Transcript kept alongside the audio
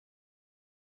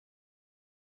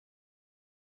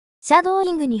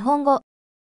Shadowing 日本語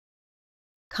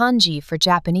Kanji for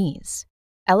Japanese.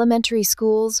 Elementary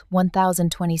Schools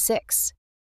 1026.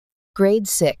 Grade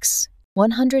 6,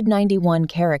 191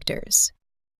 characters.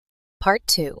 Part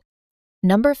 2.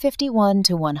 Number 51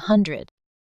 to 100.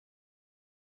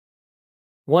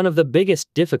 One of the biggest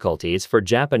difficulties for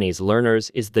Japanese learners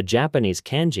is the Japanese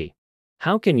kanji.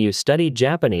 How can you study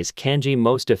Japanese kanji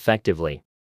most effectively?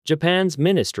 Japan's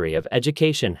Ministry of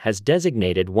Education has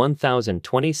designated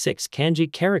 1026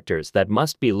 kanji characters that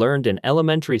must be learned in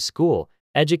elementary school,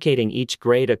 educating each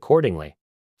grade accordingly.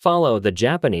 Follow the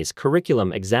Japanese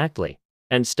curriculum exactly,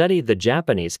 and study the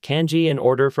Japanese kanji in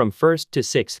order from 1st to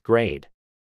 6th grade.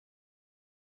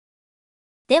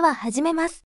 では始めま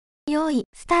す。用意、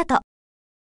スタート。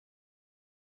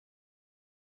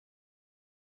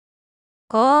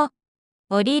こう、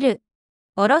降りる、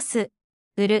下ろす、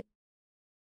売る。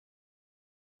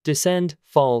Descend,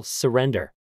 fall, surrender.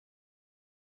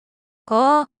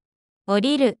 こう、降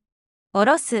りる、下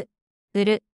ろす、売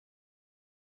る。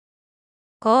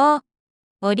こう、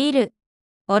降りる、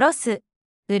下ろす、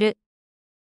売る。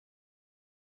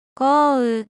降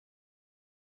雨、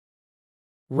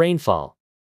Rainfall.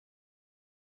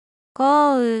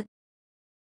 降雨、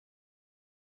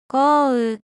降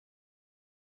雨。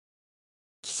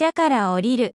汽車から降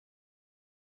りる、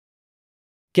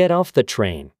Get off the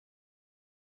train.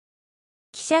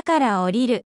 汽車から降り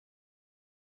る。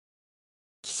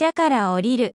汽車から降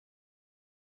りる。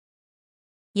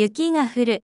雪が降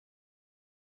る、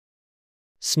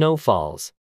 Snow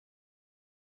falls.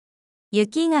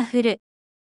 雪が降る。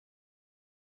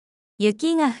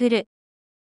雪が降る。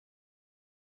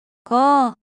こ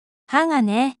う、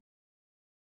鋼、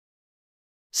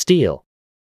Steel.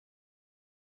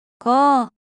 こ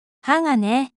う、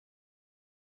鋼。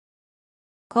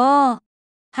こう、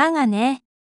鋼。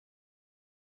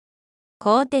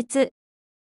鋼鉄、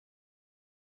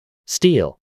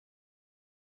Steel.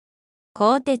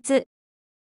 鋼鉄。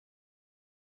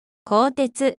鋼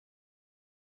鉄。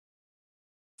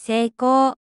成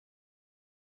功、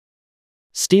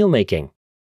 Steelmaking.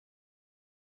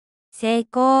 成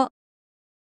功。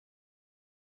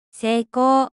成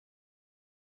功。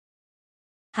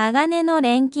鋼の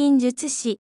錬金術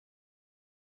師、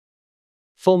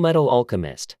 Full Metal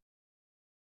Alchemist.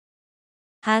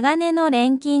 鋼の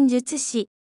錬金術師。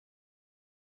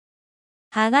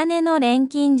鋼の錬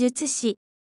金術師。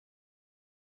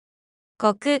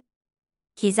刻、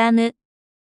刻む。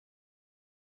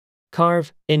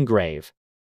Carve, engrave.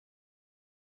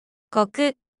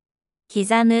 刻、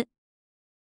刻む。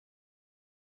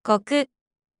刻、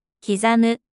刻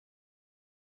む。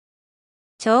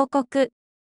彫刻、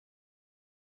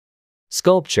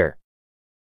 Sculpture.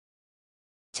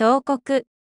 彫刻。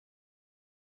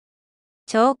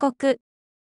彫刻。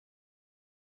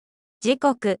時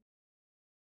刻、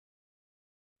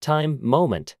 Time,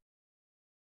 moment.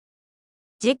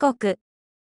 時刻。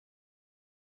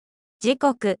時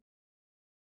刻。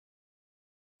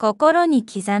心に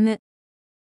刻む。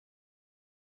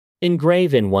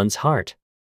Engrave in one's heart.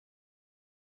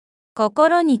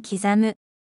 心に刻む。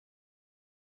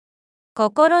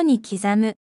心に刻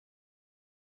む。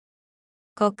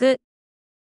穀、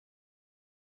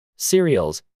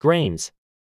 Cereals, grains.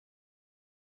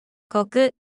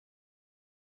 穀。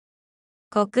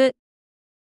穀。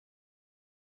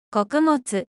穀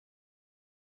物、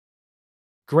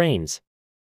 Grains.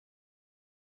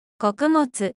 穀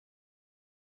物。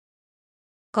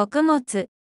穀物。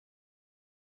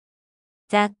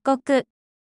雑穀、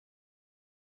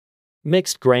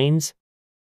 Mixed grains.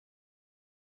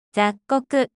 雑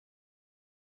穀。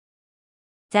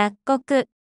雑穀。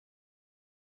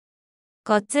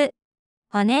骨、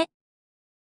骨。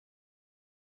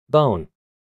Bone.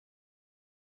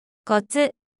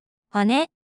 骨、骨。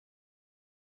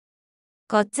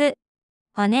骨、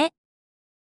骨。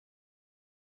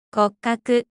骨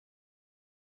格、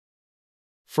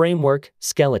 Framework,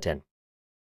 skeleton.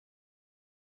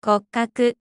 骨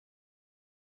格。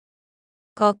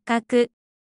骨格。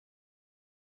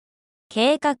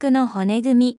計画の骨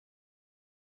組み。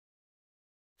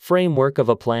Framework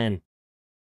of a plan.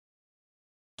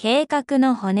 計画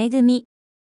の骨組み。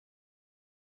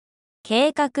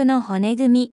計画の骨組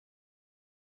み。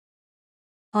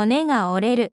骨が折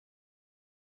れる。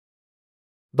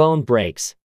Bone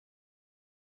breaks.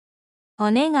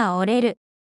 骨が折れる。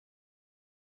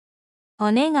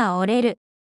骨が折れる。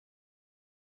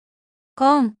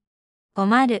困、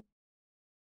困る。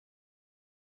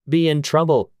Be in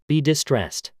trouble, be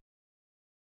distressed.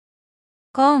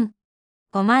 困、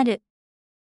困る。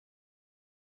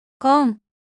困、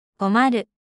困る。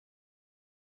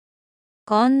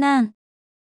困難。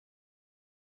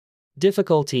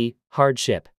difficulty,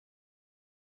 hardship,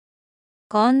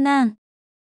 困難、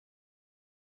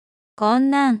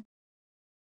困難。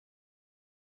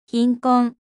貧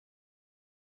困、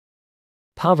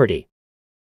 poverty,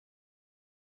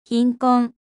 貧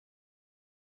困、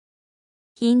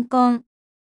貧困。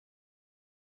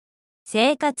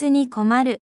生活に困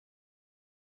る、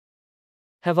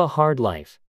 have a hard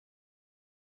life,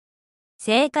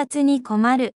 生活に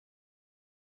困る、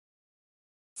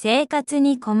生活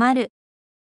に困る。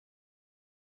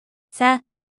さ、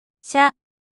しゃ、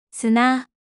砂、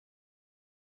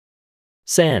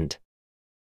 sand,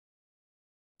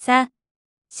 さ、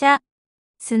しゃ、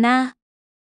砂、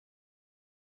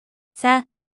さ、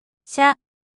しゃ、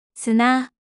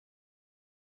砂。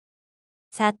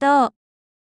砂糖、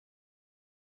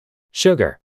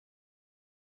 sugar,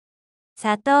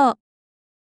 砂糖、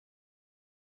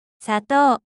砂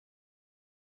糖。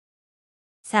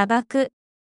砂漠、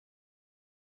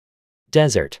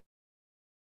 desert,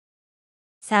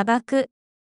 砂漠、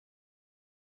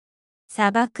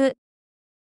砂漠。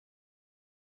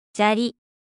砂利、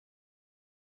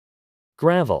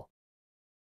 gravel,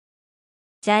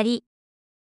 砂利、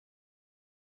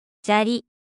砂利。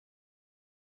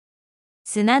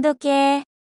砂時計、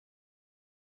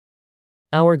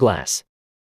 hourglass,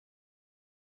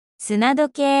 砂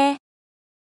時計、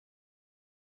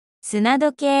砂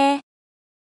時計。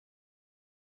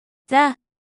座、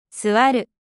座る、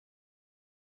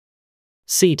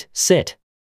seat, sit,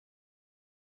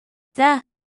 座、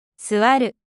座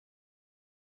る、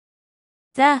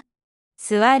座、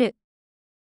座る。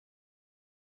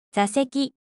座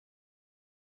席、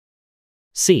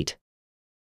 seat,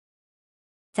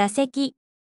 座席、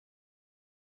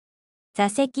座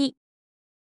席。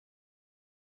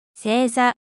星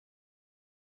座、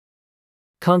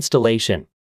 constellation,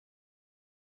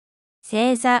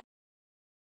 星座、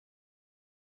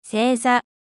星座。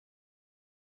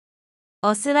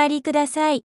お座りくだ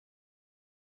さい、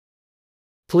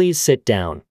 please sit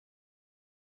down,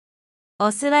 お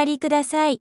座りくださ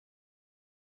い、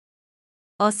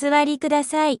お座りくだ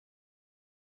さい。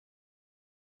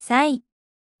さい、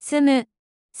住む、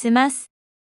住ます。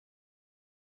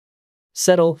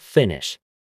settle, finish,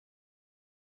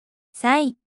 さ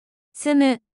い、住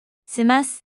む、住ま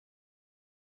す。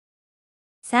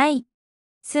さい、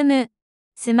住む、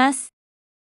住ます。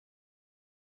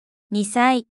2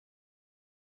歳、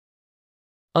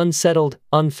 unsettled,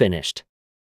 unfinished,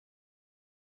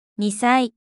 2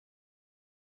歳、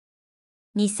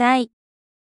2歳。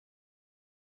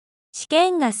試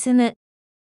験が済む、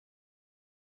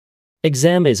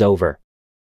 exam is over,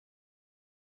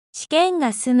 試験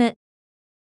が済む、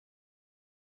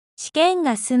試験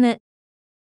が済む。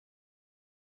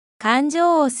勘定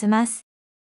を済ます、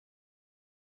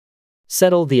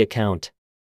 settle the account,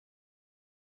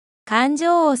 勘定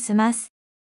を済ます、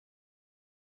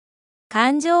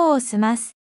勘定を済ま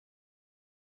す。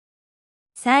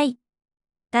裁、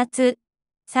立つ、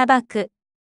裁く、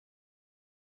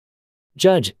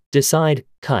 judge, decide,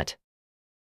 cut,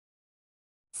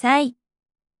 裁、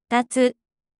立つ、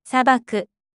裁く。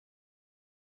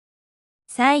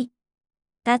裁、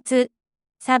立つ、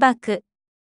裁く。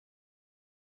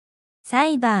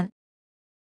裁判、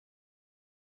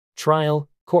 trial,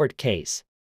 court case,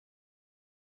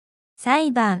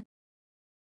 裁判、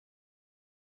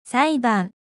裁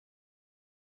判。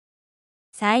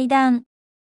裁断、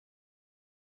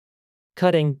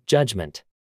 cutting, judgment,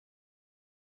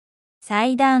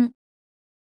 裁断、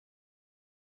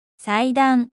裁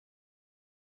断。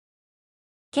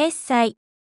決裁、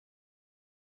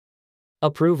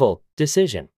 approval,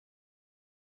 decision,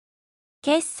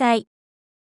 決裁、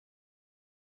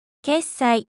決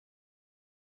裁。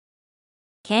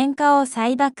喧嘩を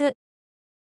裁縛、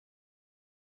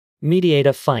 mediate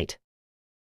a fight,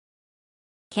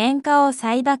 喧嘩を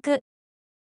裁縛、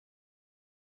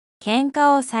喧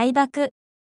嘩を裁縛。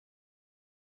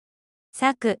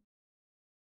策、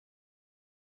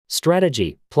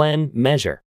 strategy, plan,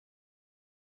 measure,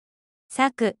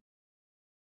 策、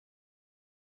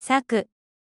策。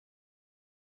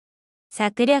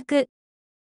策略、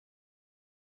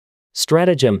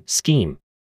 stratagem, scheme,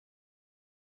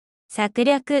 策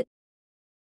略、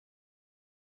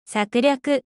策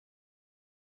略。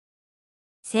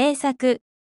政策、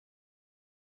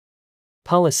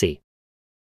 policy,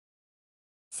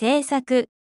 政策、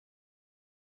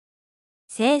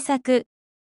政策。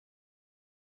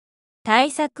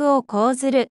対策を講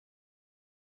ずる、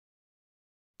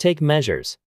 take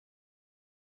measures,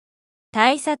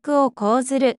 対策を講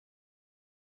ずる、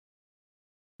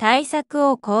対策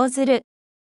を講ずる。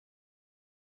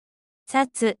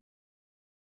冊、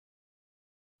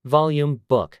 volume,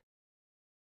 book,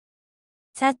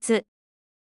 冊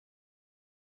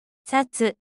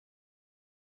冊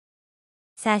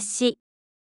冊子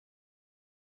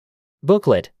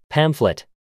booklet, pamphlet,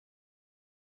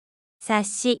 冊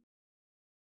子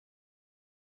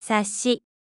冊子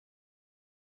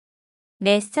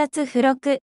列冊付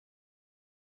録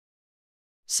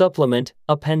supplement,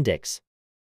 appendix,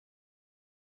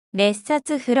 列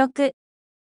冊付録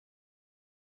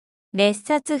列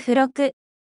冊付録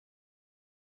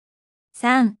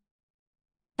3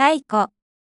蚕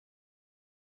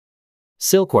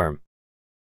silkworm,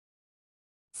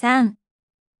 3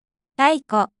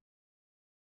蚕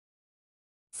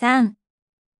3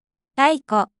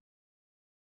蚕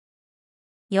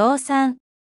養蚕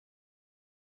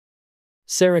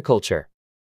sericulture,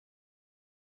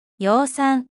 養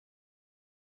蚕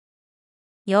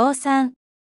養蚕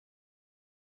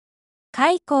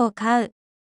蚕を飼う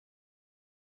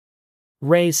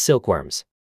raise silkworms,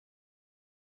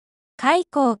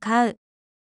 蚕を飼う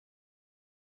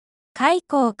蚕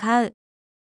を飼う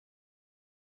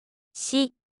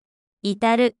し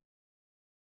至る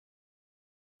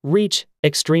reach,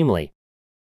 extremely,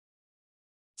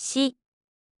 し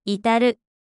至る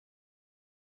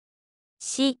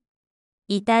し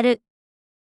至る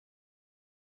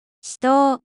使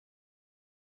当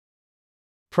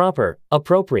proper,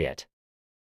 appropriate,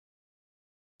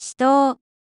 使当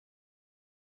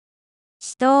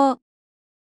使当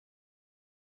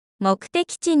目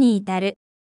的地に至る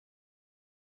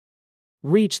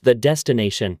reach the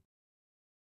destination,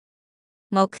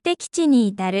 目的地に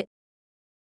至る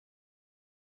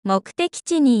目的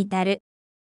地に至る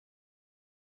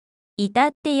至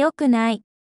って良くない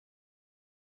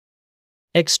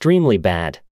extremely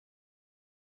bad,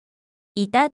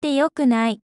 至って良くな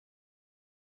い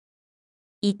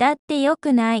至って良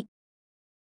くない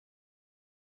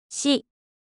し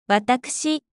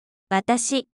私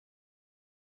私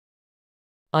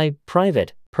I,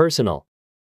 private, personal,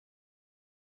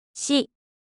 し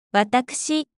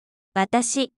私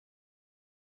私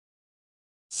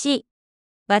し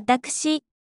私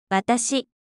私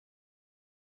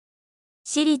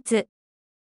私立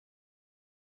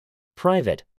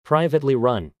private, privately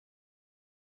run,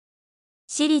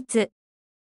 私立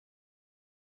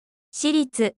私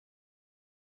立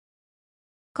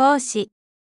講師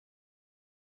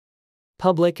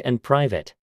public and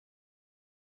private,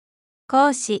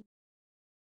 講師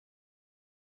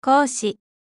講師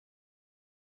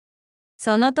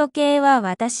その時計は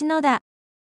私のだ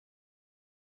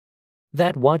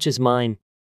that watch is mine,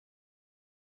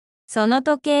 その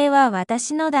時計は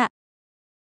私のだ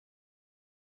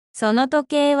その時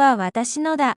計は私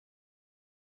のだ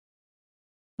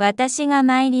私が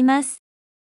参ります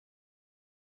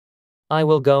I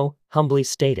will go, humbly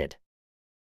stated,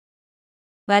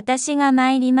 私が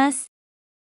参ります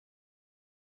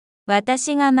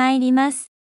私が参りま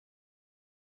す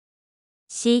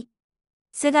し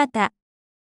姿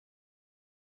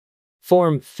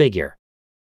form, figure,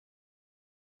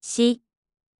 し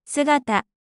姿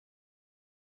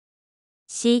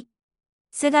し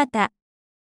姿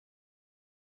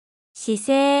姿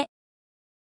勢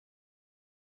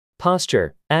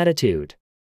posture, attitude,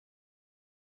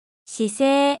 姿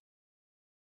勢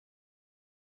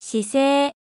姿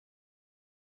勢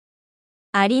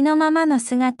ありのままの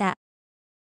姿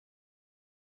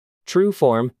true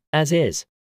form, as is,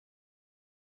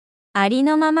 あり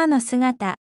のままの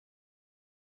姿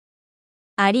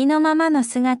ありのままの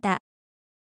姿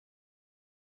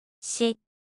し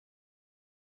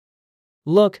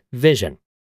look, vision,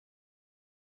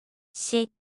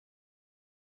 し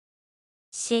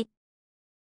し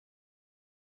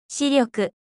視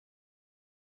力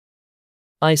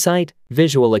eyesight,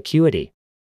 visual acuity,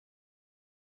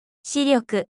 視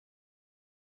力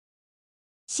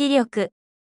視力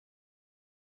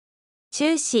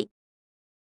注視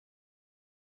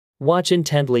watch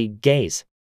intently, gaze,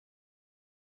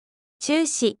 注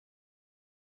視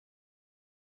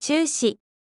注視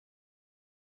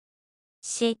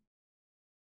し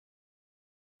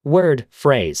word,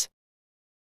 phrase,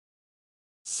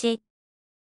 し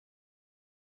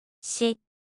し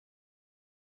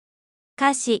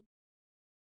歌詞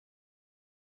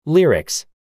lyrics,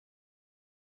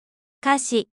 歌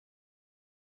詞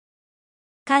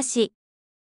歌詞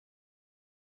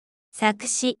作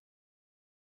詞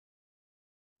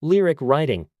lyric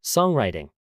writing, songwriting,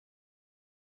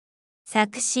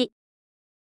 作詞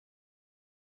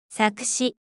作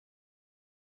詞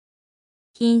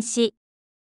品詞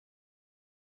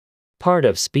part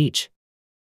of speech,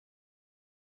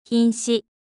 品詞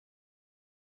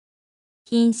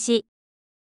品詞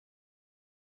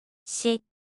し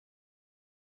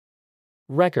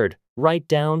record, Write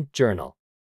down, journal.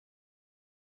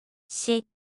 し、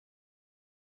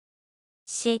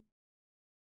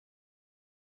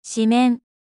紙面、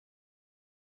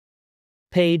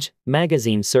Page,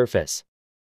 magazine surface.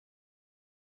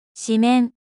 紙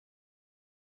面、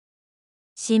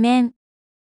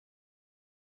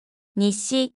日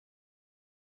誌、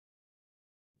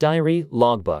Diary,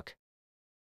 logbook.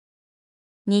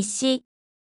 日誌、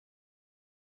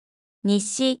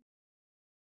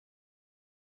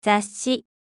雑誌、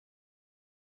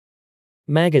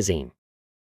Magazine.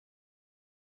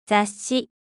 雑誌、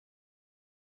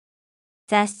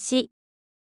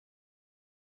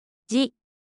字、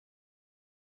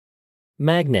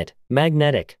Magnet,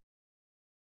 magnetic.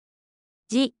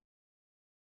 磁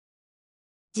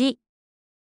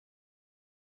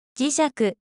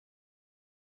石、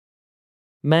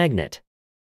Magnet.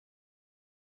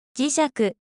 磁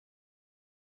石、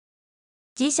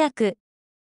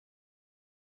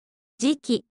磁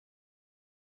気、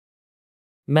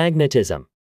Magnetism.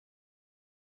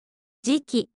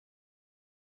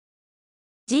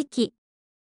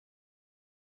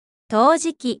 陶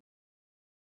磁器、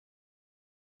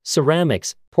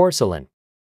Ceramics, porcelain.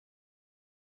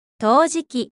 陶磁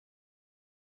器、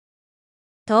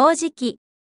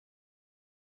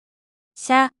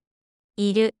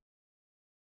いる、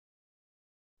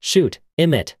Shoot,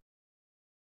 emit.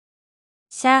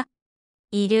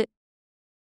 い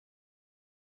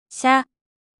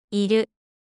る、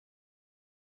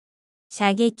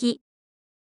射撃、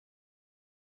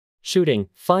Shooting,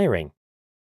 firing.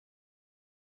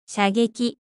 射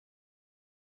撃、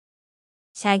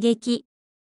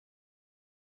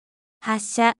発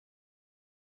射、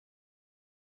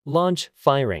Launch,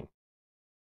 firing.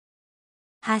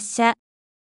 発射、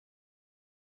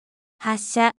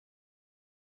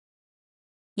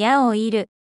矢を射る、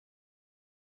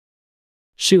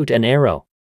Shoot an arrow.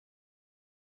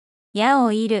 矢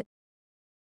を射る、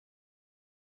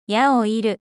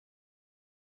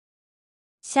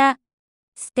捨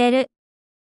てる、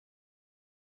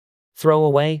Throw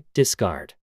away,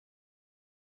 discard.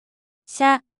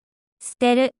 捨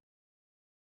てる、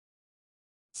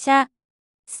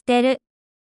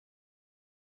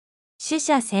取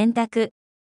捨選択、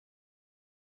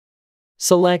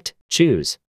Select,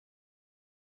 choose.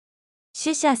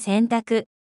 取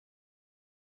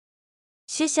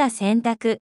捨選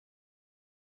択、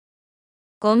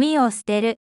ゴミを捨て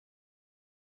る、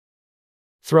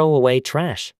Throw away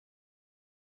trash.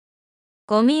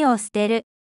 ゴミを捨てる、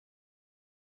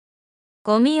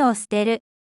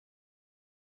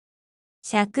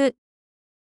尺、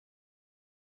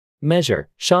Measure,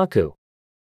 shaku.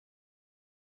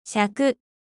 尺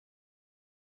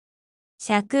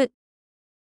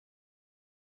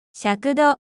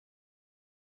度、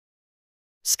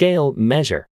Scale,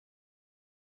 measure.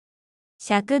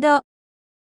 尺度、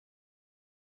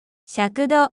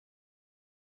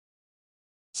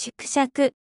縮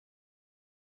尺、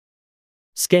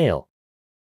Scale.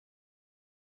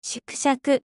 縮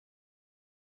尺、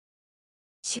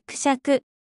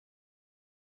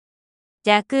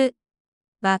弱、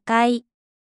若い、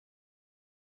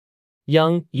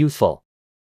Young, youthful.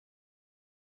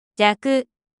 弱、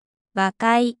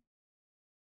若い、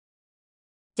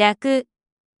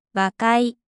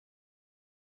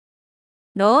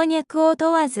老若を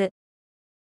問わず、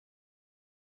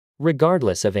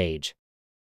 Regardless of age.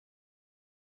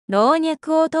 老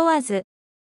若を問わず、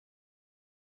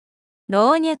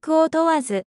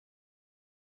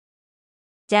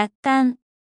若干、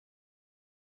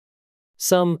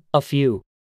Some, a few.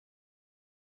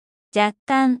 若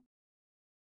干、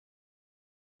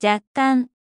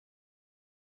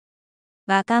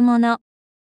若者、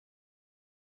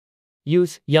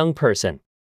Youth, young person.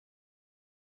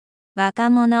 若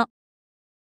者、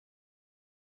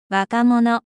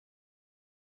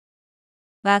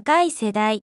若い世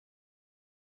代、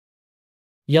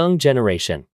 Young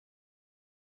generation.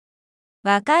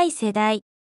 若い世代、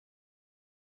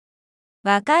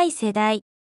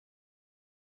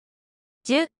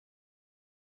樹、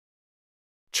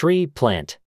 Tree,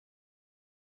 plant.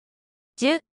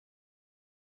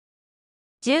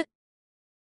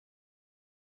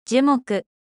 樹木、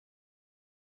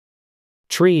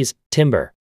 Trees,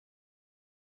 timber.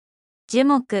 樹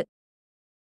木、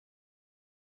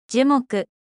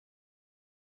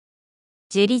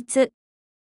樹立、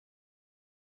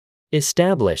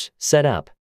 Establish, set up.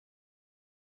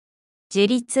 樹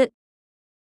立、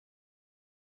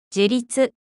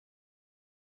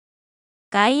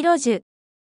街路樹、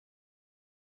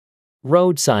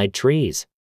 Roadside trees.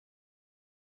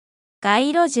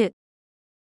 街路樹、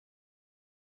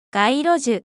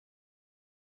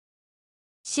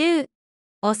州、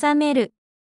収める、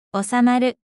収ま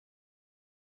る。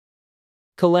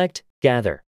collect,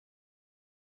 gather,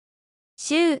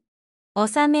 収、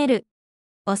収める、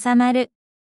収まる。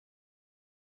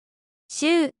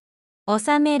収、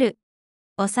収める、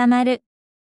収まる。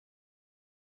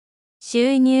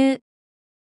収入、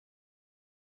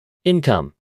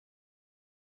income,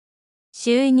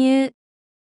 収入、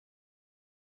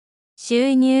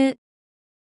収入。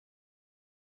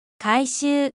回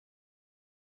収、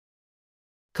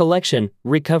collection,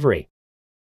 recovery,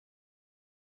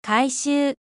 回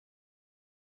収、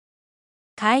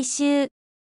回収。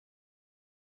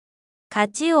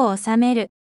勝ちを収め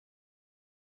る、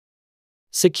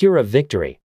secure a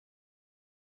victory,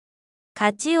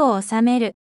 勝ちを収め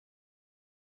る。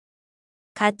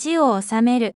勝ちを収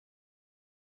める。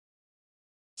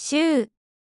宗、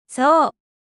そう、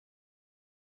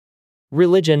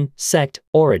religion, sect,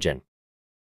 origin,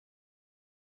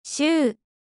 宗、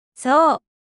そう。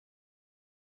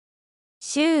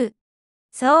宗、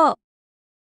そう。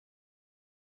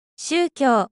宗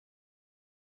教、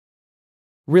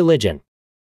religion,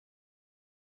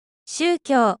 宗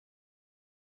教。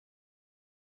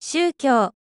宗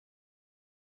教。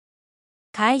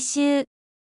回収、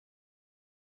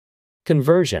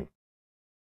conversion,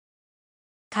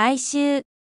 回収。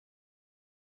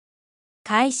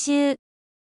回収。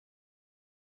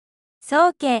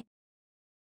宗家、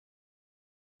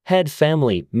head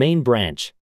family, main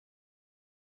branch,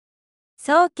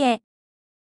 宗家。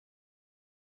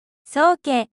宗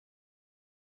家。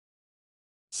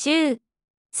収、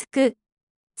つく、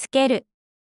つける。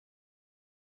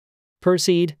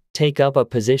proceed, take up a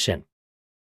position,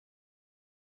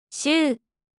 収、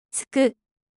つく、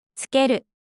つける。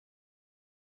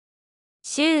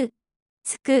収、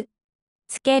つく、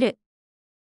つける。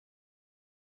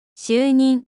就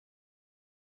任、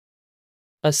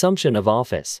assumption of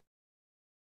office,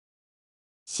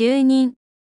 就任。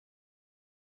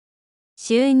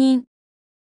就任。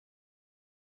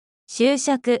就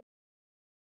職、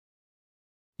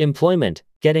employment,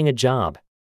 getting a job,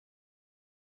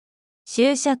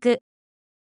 就職。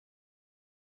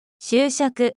就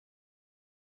職。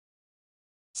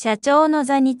社長の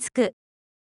座につく、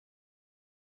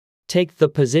take the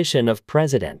position of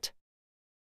president,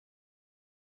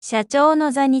 社長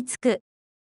の座につく。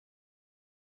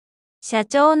社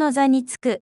長の座につ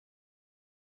く。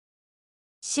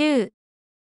衆、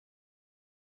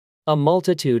a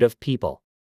multitude of people,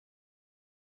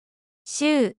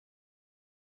 衆。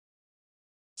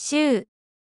衆。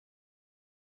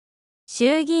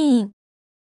衆議院、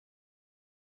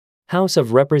House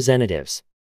of Representatives,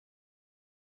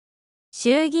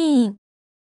 衆議院。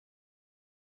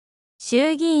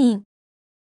衆議院。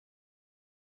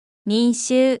民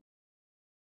衆、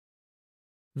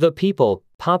the people,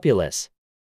 populace,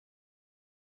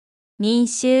 民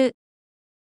衆。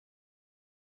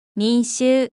民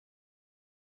衆。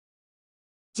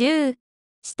従、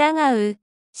従う、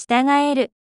従え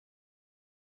る。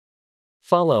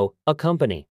follow,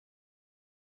 accompany,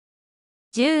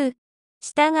 従、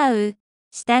従う、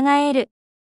従える。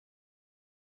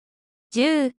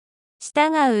従、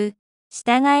従う、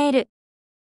従える。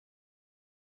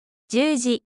従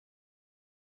事、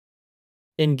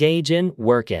engage in,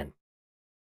 work in,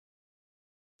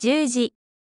 従事。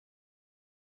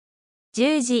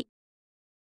従事。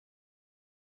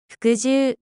服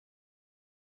従、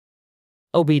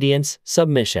 obedience,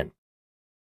 submission,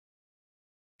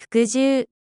 服従。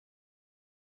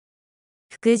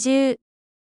服従。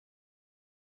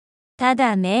た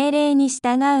だ命令に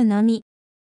従うのみ。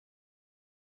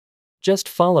just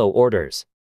follow orders,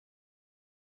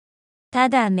 た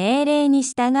だ命令に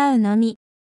従うのみ。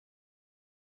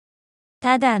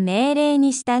ただ命令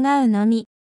に従うのみ。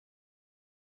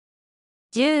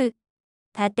10、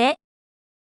縦、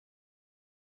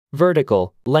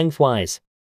vertical, lengthwise,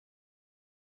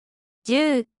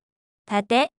 10、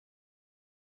縦。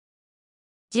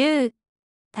10、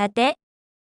縦。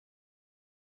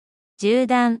縦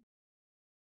断、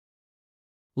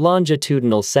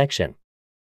longitudinal section,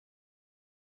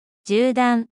 縦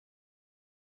断。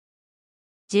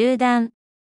縦断。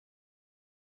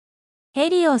ヘ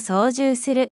リを操縦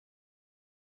する。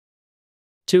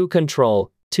to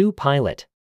control, to pilot,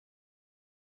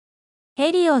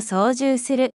 ヘリを操縦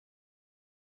する。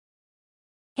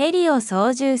ヘリを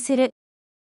操縦する。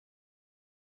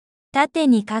縦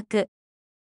に書く。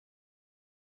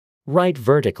write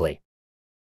vertically,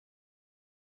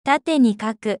 縦に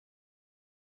書く。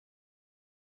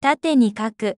縦に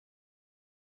書く。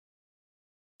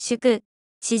縮、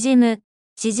縮む、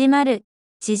縮まる、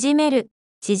縮める、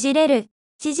縮れる、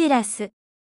縮らす。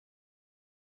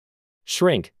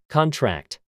shrink,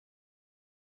 contract.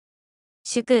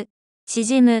 縮、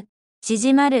縮む、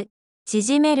縮まる、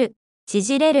縮める、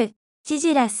縮れる、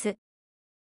縮らす。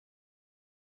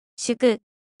縮、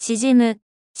縮む、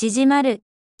縮まる、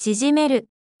縮める、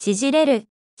縮れる、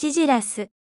縮らす。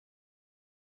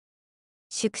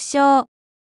縮小、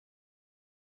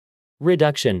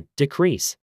Reduction,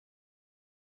 decrease.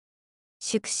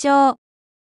 縮小、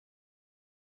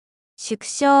縮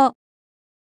小。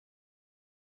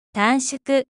短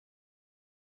縮、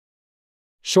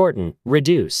Shorten,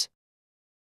 reduce.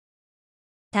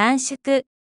 短縮、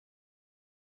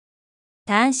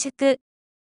短縮。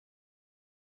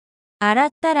洗っ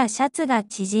たらシャツが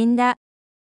縮んだ。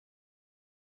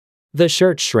The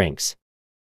shirt shrinks.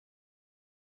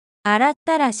 洗っ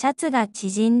たらシャツが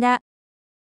縮んだ。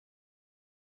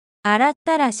洗っ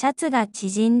たらシャツが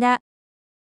縮んだ。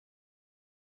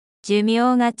寿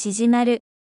命が縮まる。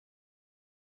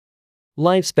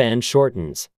Lifespan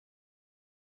shortens.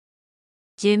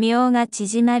 寿命が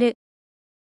縮まる。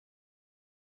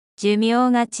寿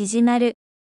命が縮まる。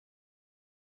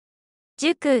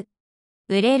熟、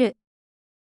売れる。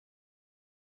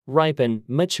Ripen,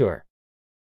 mature.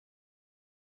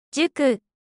 熟、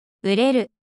売れ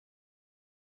る。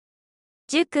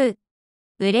熟、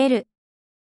売れる。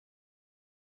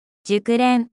熟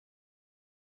練、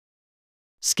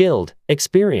Skilled,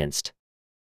 experienced.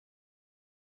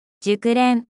 熟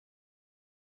練。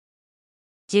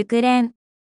熟練。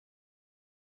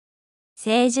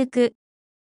成熟、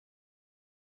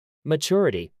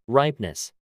Maturity,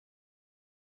 ripeness.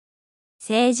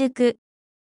 成熟。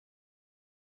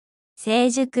成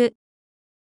熟。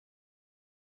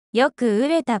よく熟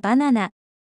れたバナナ。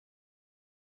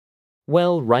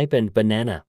Well-ripened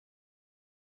banana.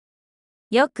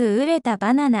 よく熟れた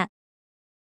バナナ。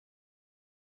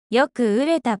よく熟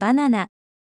れたバナナ。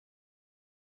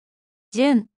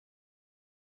純、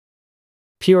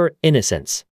Pure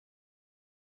innocence.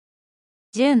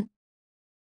 純。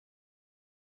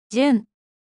純。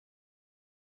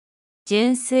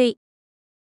純粋、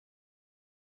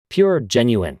Pure,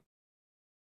 genuine.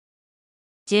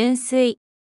 純粋。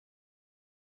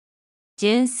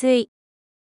純粋。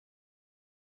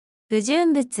不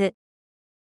純物、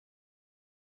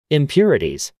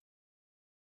Impurities.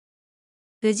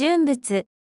 不純物。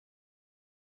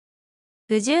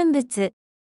不純物。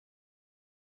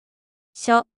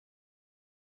書、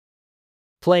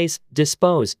Place,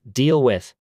 dispose, deal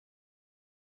with.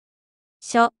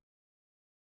 書。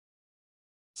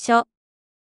書。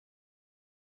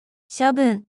処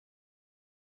分、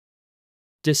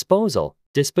Disposal,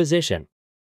 disposition.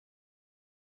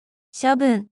 処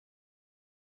分。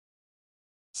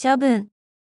処分。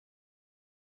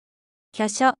居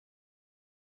所、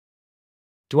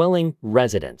Dwelling,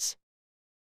 residence.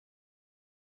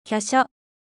 居所。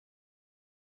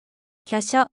居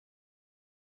所。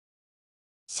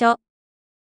書、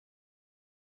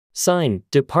Sign,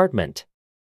 department.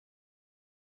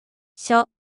 書。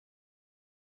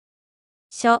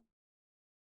書。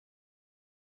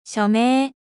署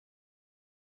名、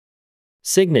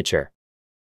Signature.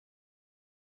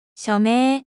 署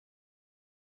名。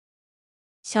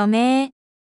署名。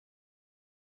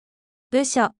部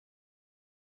署、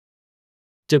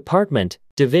Department,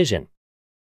 division.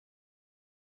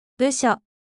 部署。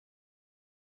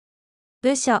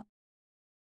部署。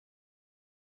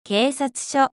警察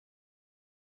署、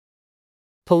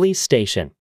Police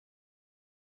station.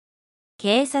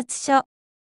 警察署。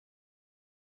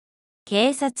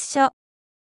警察署。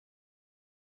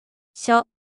署、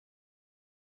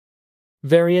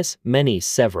Various, many,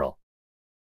 several.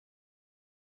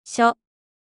 署。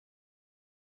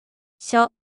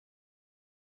署。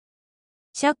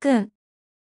諸君、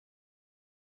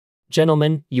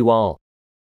Gentlemen, you all.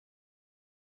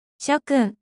 諸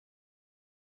君。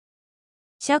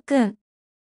諸君。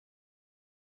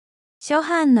諸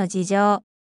般の事情、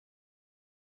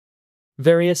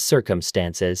Various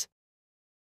circumstances.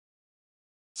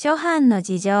 諸般の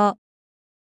事情。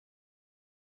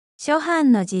諸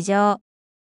般の事情。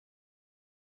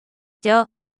除、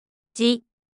じ、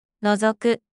除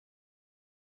く。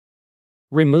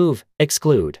Remove,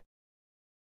 exclude.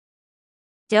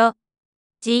 除、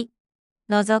じ、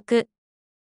除く。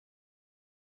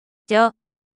除、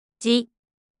じ、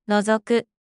除く。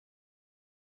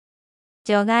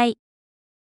除外、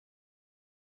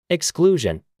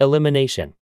Exclusion,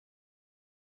 elimination.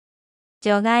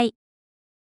 除外。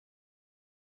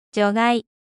除外。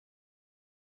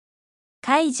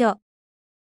解除、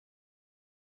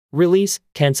Release,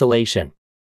 cancellation.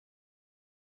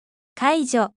 解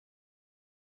除。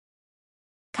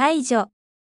解除。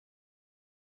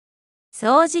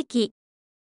掃除機、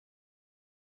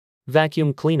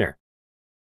Vacuum cleaner.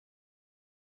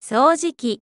 掃除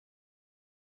機、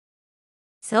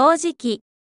掃除機。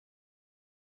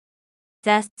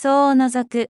雑草を除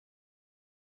く、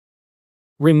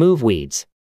Remove weeds.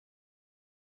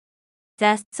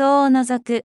 雑草を除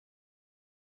く、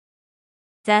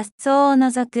雑草を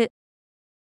除く。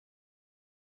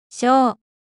承、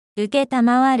受けた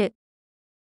まわる、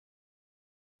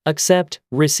Accept,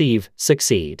 receive,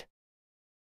 succeed.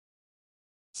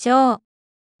 承、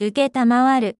受けたま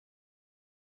わる。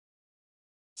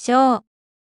承、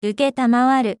受けたま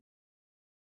わる。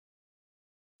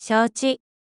承知、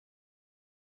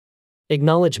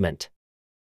Acknowledgement.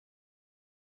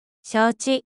 承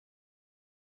知、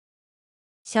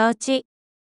承知。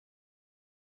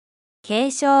継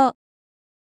承、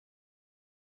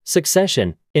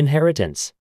Succession,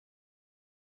 inheritance.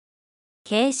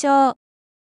 継承、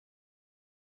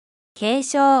継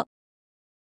承。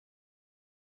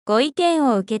ご意見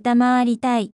を受けたまわり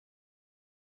たい。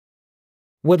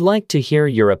Would like to hear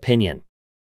your opinion.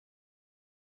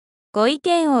 ご意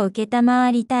見を受けたま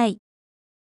わりたい。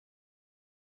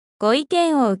ご意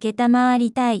見を受けたまわ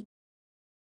りたい。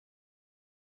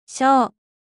承、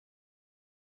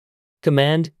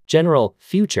Command, general,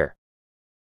 future.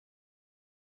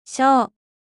 承、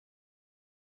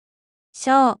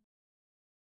承。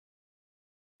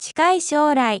近い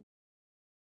将来、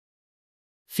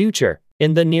Future,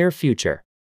 in the near future.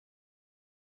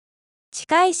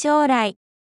 近い将来、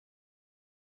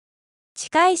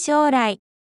近い将来。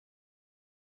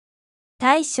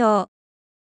大将、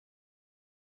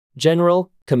General,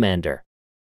 commander.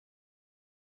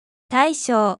 大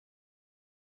将、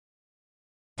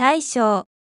大将。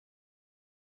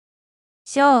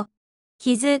傷、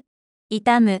傷、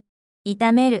痛む、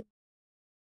痛める。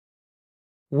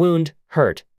Wound,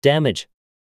 hurt, damage.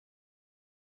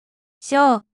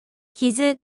 傷、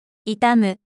傷、痛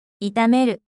む、痛め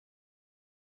る。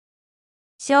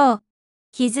傷、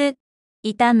傷、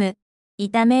痛む、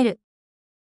痛める。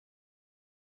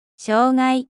障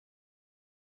害、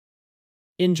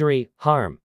Injury,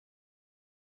 harm.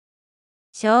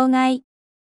 障害、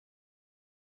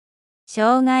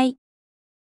障害。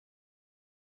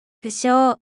負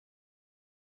傷、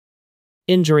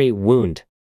Injury, wound.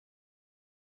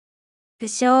 負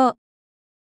傷、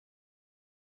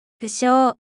負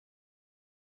傷。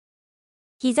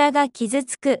膝が傷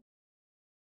つく、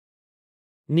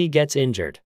Knee gets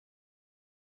injured.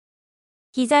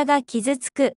 膝が傷つ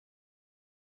く。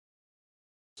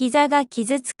膝が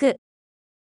傷つく。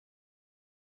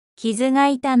傷が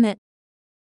痛む、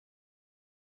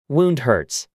Wound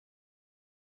hurts.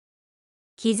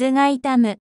 傷が痛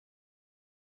む。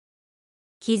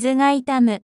傷が痛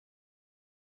む。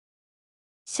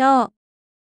障、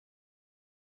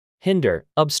Hinder,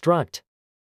 obstruct.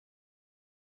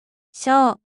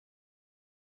 障、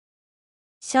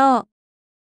障。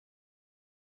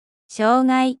障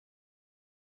害、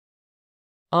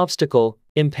Obstacle,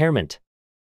 impairment.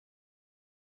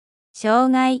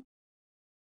 障害、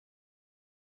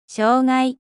障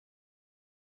害。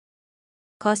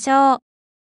故障、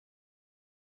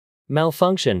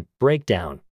Malfunction,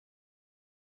 breakdown.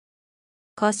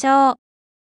 故障、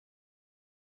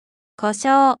故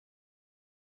障。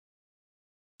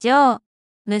蒸、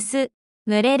蒸す、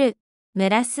蒸れる、蒸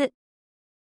らす。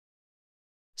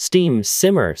Steam,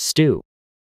 simmer, stew.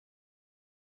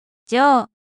 蒸、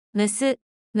蒸す、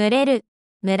蒸れる、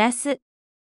蒸らす。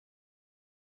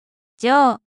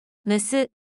蒸、蒸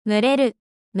す、蒸れる、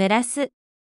蒸らす。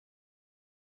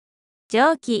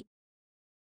蒸気、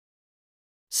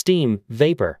Steam,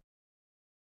 vapor.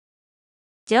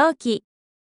 蒸気、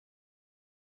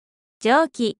蒸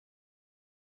気。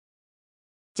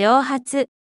蒸発、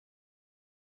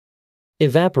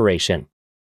Evaporation.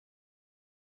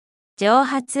 蒸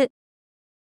発、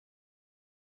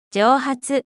蒸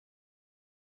発。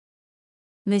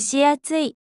蒸し暑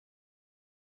い、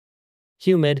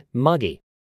Humid, muggy.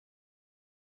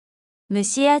 蒸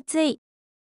し暑い。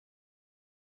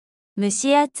蒸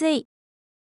し暑い。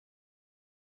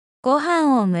ご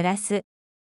飯を蒸らす、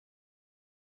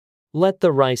Let the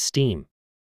rice steam.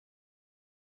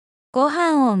 ご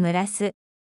飯を蒸らす。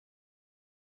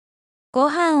ご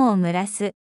飯を蒸ら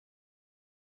す。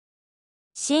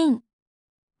芯、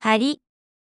針、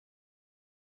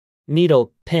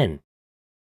Needle, pin.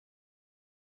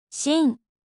 芯、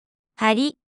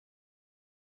針。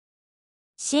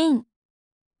芯、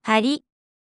針。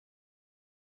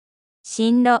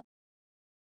進路、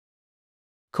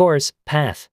Course,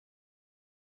 path.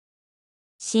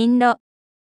 進路、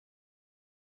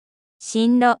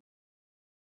進路。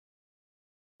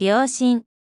秒針、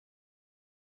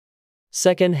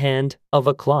Second hand, of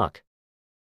a clock.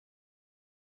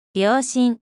 秒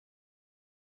針、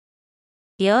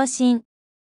秒針。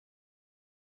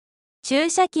注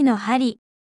射器の針、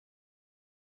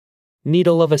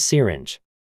Needle of a syringe.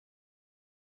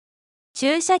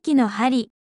 注射器の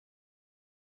針、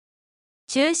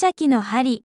注射器の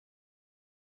針。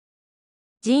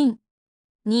仁、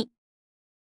に、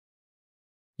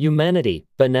Humanity,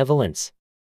 benevolence.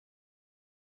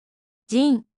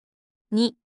 仁、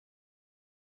に、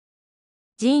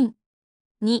仁、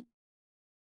に。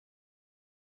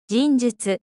仁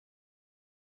術、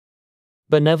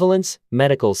Benevolence,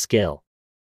 medical skill.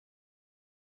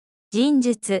 仁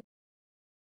術、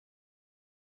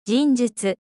仁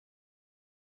術。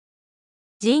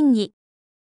仁義、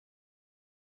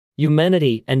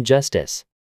Humanity and justice.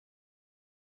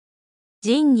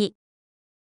 仁義、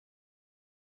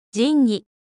仁義。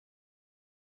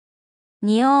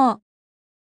仁王、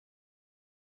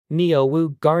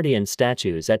Niowu guardian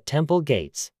statues at temple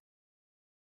gates.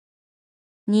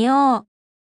 仁王、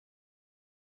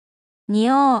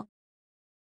仁王。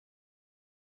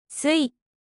水、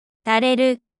垂れ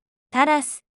る、垂ら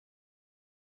す。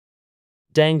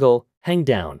Dangle, hang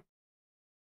down.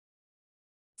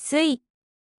 水、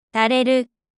垂れる、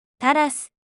垂ら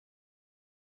す。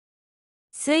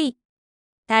水、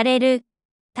垂れる、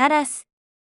垂らす。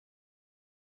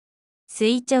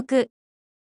垂直、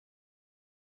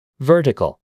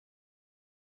Vertical.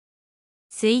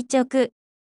 垂直、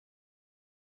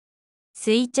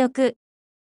垂直。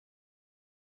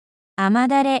雨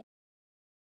だれ、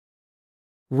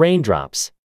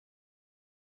Raindrops.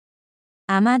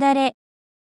 雨だれ、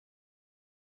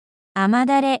雨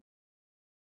だれ。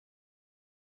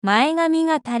前髪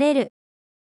が垂れる、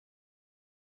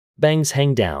Bangs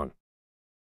hang down.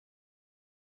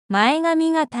 前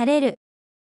髪が垂れる。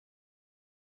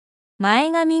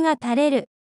前髪が垂れる。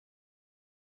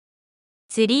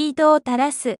釣り糸を垂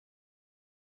らす。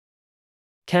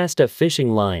Cast a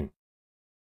fishing line.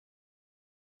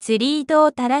 釣り糸を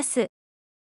垂らす。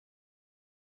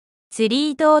釣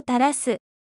り糸を垂らす。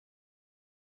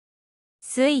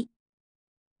推、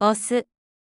押す。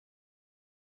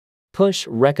Push,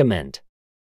 recommend.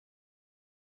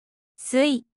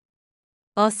 推、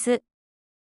押す。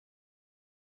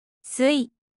推、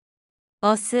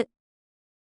押す。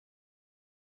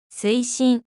推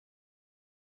進、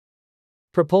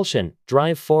Propulsion,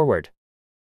 drive forward.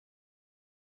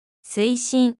 推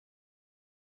進。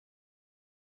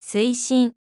推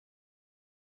進。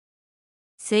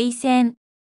推薦、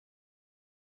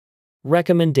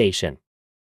Recommendation.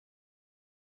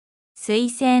 推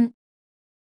薦。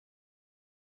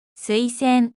推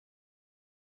薦。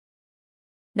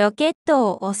ロケッ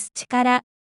トを押す力。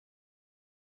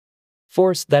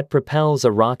Force that propels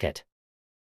a rocket.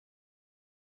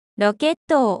 ロケッ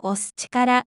トを押す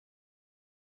力。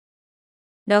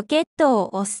ロケット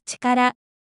を押す力。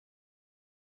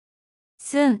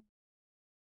寸、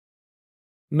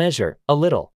Measure, a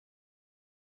little.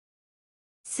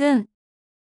 寸、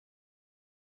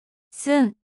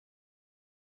寸。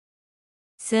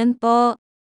寸法、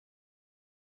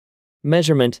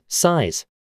Measurement, size.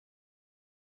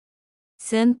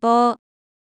 寸法、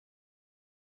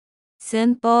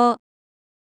寸法。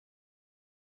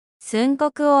寸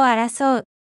刻を争う。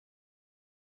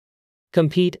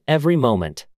Compete every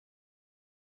moment.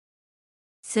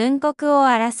 寸刻を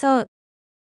争う。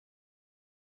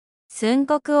寸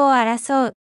刻を争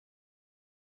う。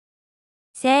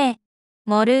盛、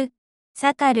盛る、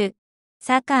盛る、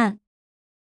盛ん。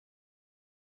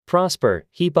Prosper,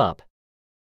 heap up.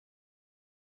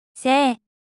 盛、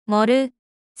盛る、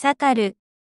盛る、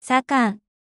盛ん。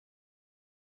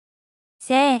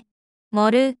盛、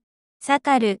盛る、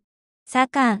盛る、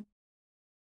盛ん。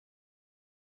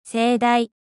盛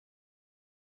大、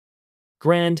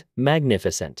Grand,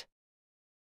 magnificent.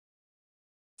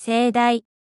 盛大、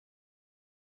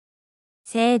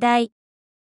盛大。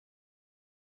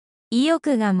意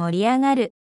欲が盛り上が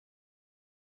る。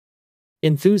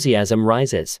Enthusiasm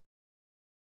rises.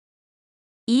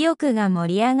 意欲が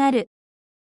盛り上がる。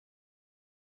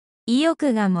意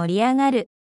欲が盛り上がる。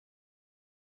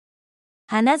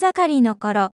花盛りの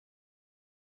頃。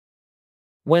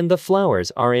When the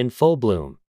flowers are in full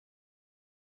bloom.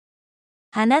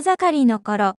 花盛りの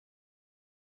頃。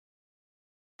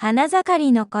花盛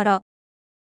りの頃。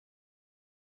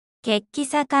血気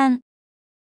盛ん。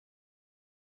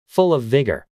Full of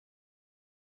vigor.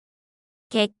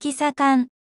 血気盛ん。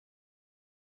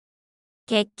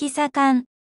血気盛ん。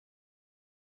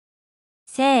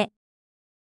聖、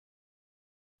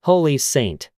Holy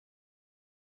saint.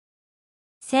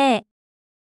 聖、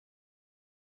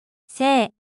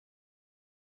聖。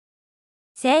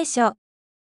聖書、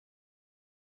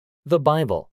The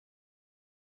Bible.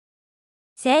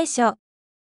 聖書、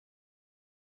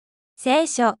聖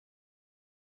書。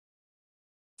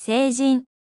聖人、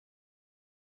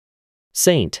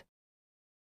saint,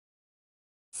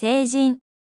 聖人、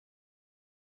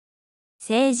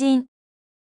聖人。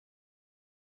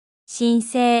神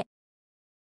聖、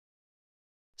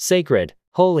sacred,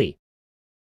 holy,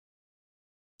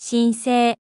 神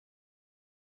聖、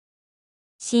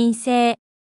神聖。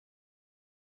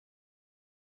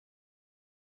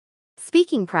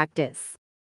Speaking practice.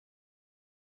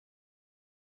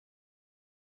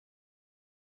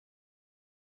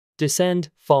 descend,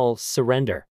 fall,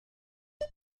 surrender,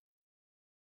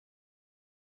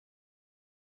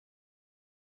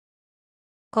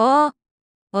 こう、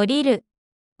降りる、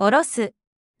下ろす、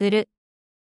売る。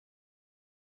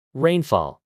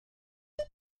rainfall,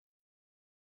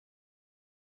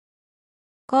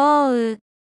 降雨、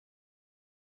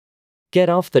 get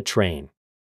off the train,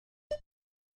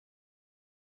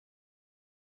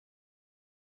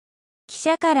 汽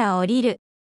車から降りる。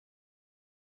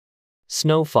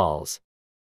snow falls,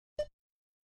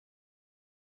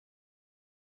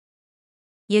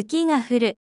 雪が降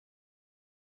る。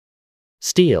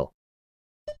steal,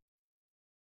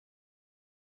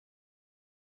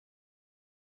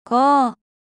 こう、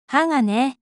刃が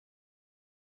ね。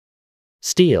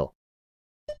steel,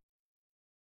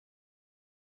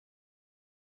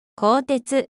 鋼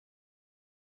鉄、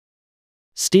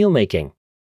 steelmaking,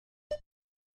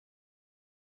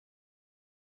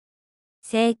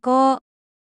 成功。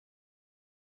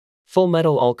full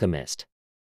metal alchemist,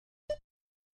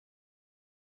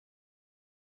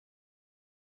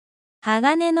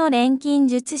 鋼の錬金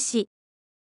術師。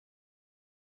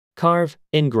carve,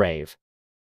 engrave,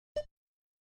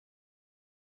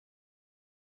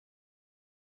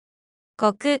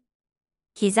 刻、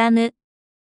刻む。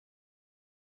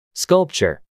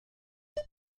sculpture,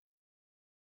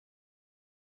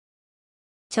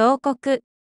 彫刻、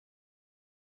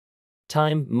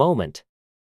 time, moment,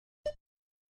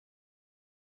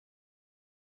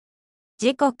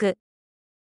 時刻、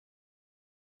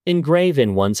 engrave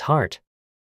in one's heart,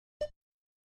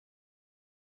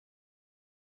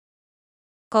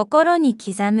 心に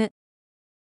刻む。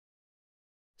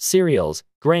 cereals,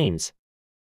 grains,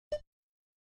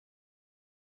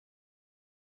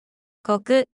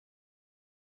 刻、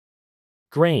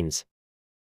 grains,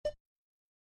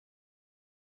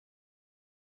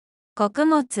 穀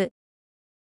物、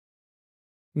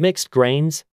 mixed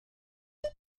grains,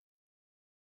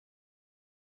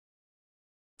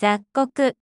 雑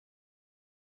穀、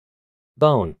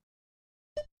 bone,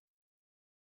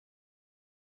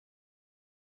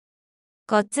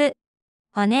 骨、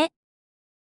骨、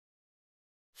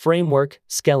 framework,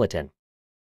 skeleton,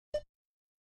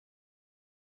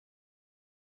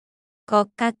 骨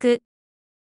格、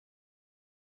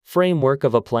 framework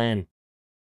of a plan,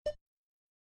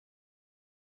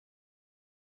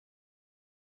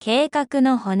 計画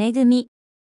の骨組み。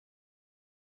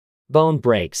 bone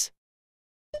breaks,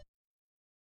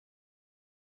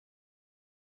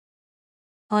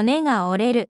 骨が折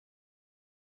れる。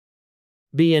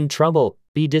 be in trouble,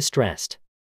 be distressed,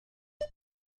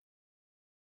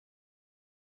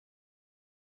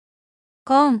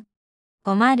 困、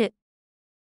困る。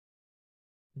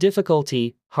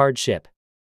 difficulty, hardship,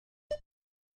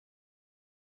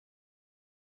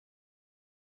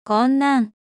 困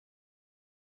難、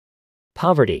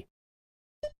 poverty,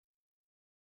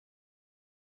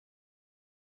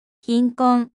 貧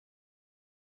困、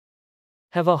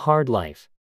 have a hard life,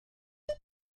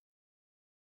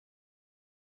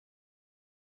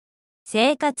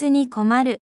 生活に困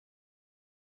る。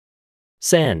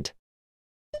 sand,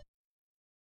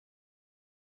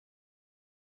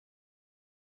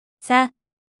 さ、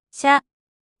しゃ、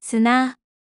砂、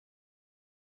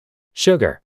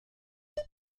 sugar,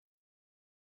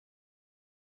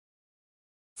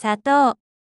 砂糖、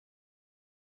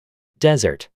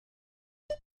 desert,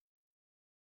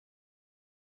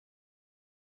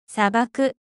 砂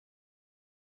漠、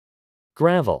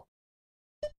 gravel,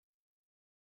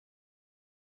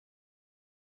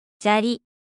 砂利、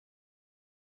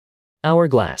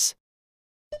 hourglass,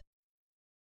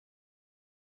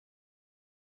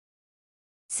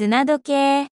 砂時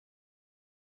計、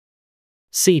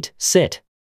 seat, sit,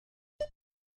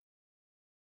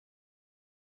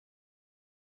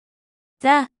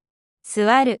 座、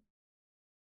座る。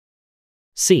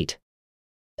 seat,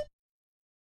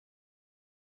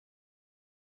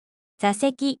 座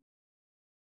席、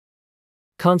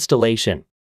 constellation,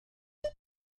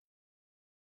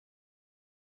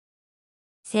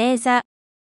 正座、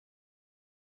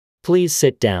 please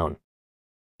sit down,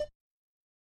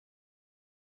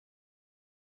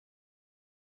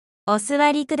 お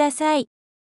座りください。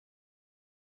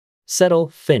settle,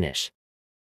 finish.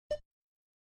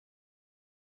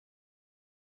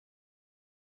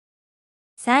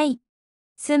 さい、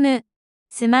住む、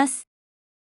済ます。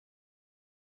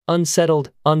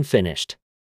Unsettled, unfinished.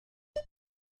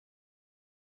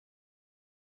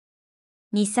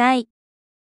 2歳、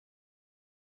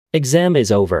Exam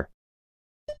is over.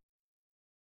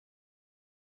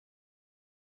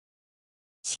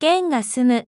 試験が済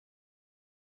む。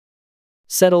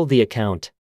Settle the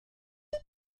account.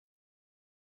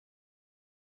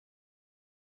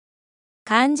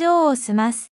 勘定を済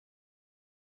ます。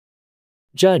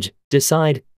Judge,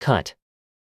 decide, cut.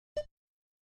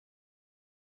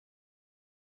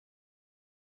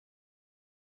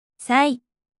 裁、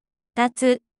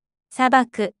立つ、裁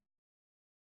く。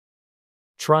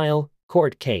Trial,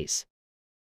 court case.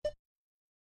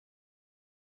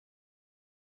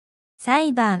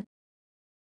 裁判、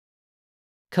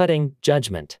Cutting,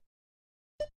 judgment.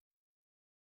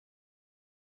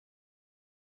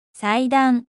 裁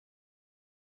断、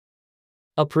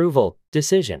Approval,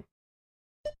 decision.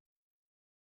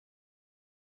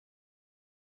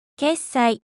 決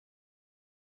裁、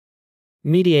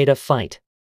Mediate a fight.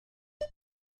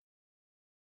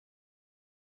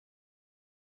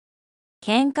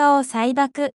 喧嘩を裁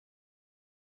縛。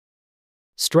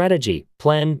Strategy,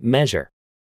 plan, measure.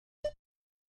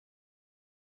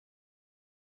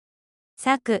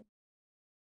 策、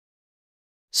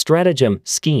Stratagem,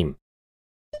 scheme.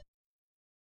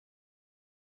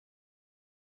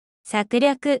 策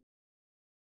略、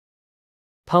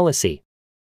Policy.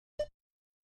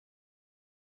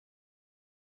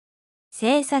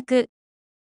 政策、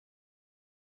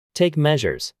Take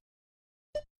measures.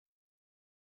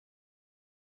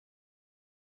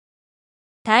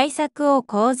 対策を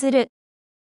講ずる。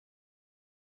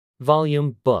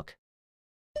Volume, book.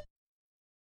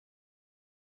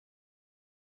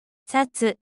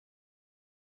 冊、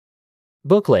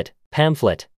Booklet,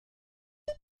 pamphlet.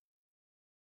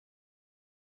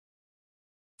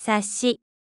 冊子、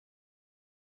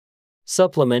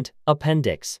Supplement,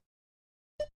 appendix.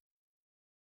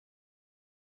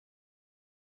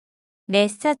 列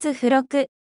冊付録。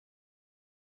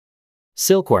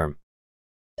Silkworm.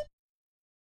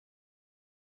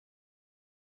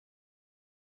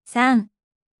 3.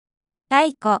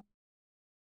 太鼓、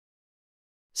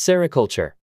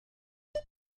Sericulture.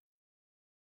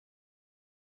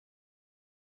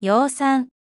 養蚕、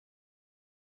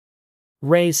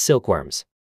Raise silkworms.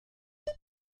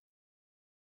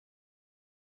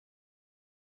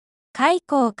 蚕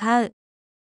を飼う。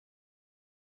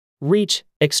Reach,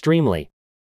 extremely.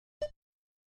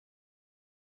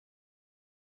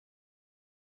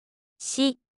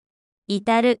 し、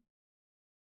至る。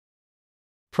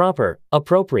Proper,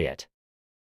 appropriate.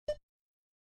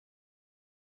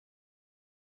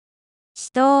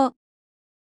 始到、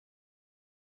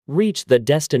Reach the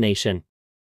destination.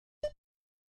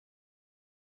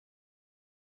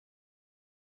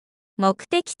 目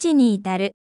的地に至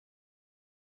る。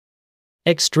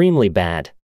Extremely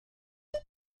bad.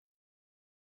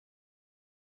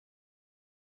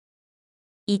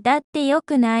 至って良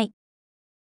くない。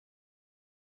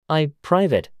I,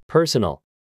 private, personal.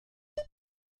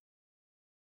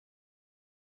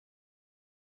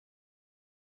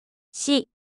 し、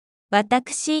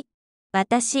私、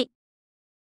私。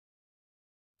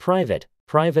Private,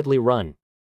 privately run.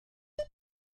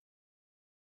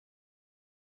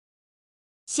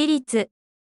 私立、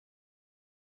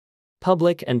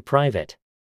Public and private.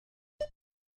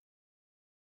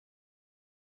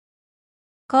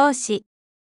 講師、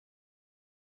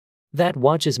 That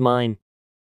watch is mine.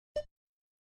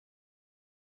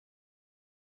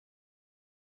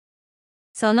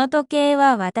 その時計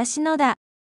は私のだ。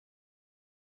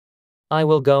I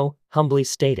will go, humbly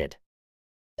stated.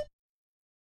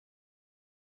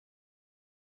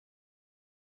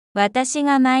 私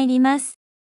が参ります。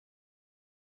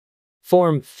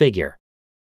Form, figure.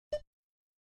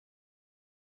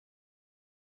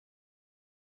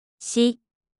 し、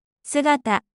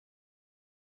姿、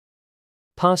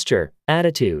 Posture,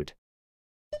 attitude.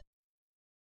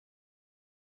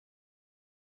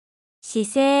 姿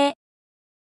勢、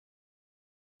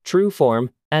 True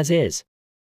form, as is.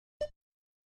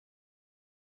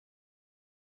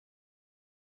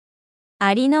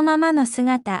 ありのままの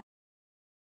姿。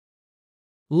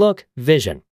Look,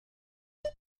 vision.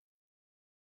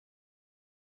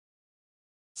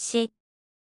 し、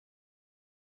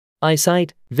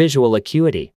 Eyesight, visual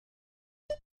acuity.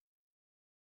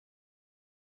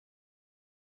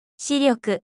 視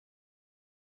力、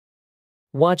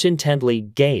 Watch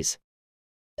intently, gaze.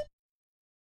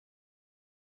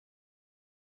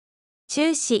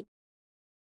 注視、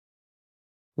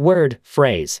 Word,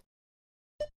 phrase.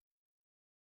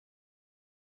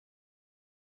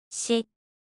 し、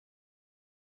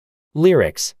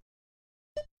 Lyrics.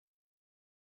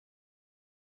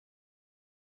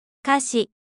 歌詞、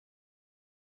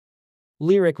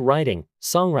 Lyric writing,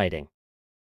 songwriting.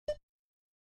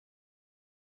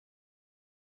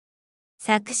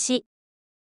 作詞、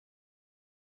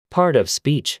 Part of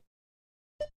speech.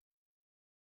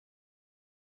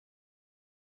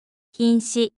 品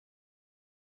詞、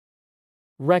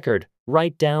 Record,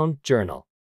 write down, journal.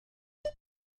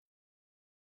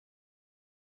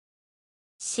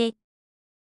 し、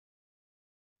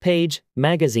 Page,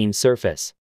 magazine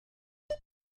surface.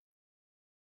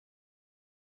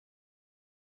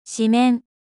 紙面、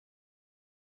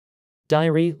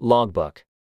 Diary, logbook.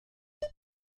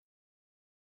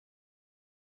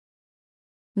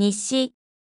 日誌、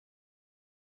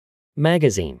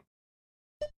 Magazine.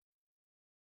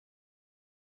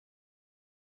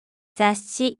 雑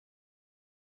誌、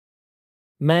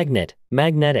 Magnet,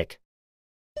 magnetic.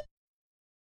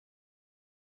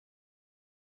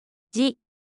 字、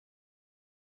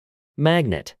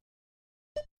 Magnet.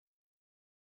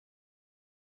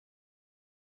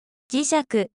 磁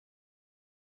石、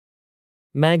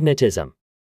 Magnetism.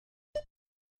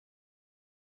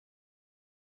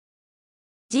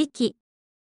 磁器、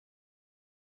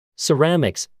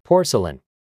 Ceramics, porcelain.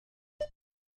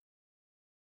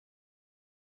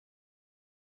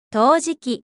 陶磁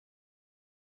器、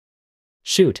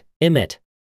 Shoot, emit.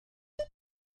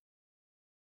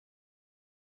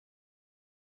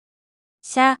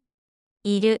 射、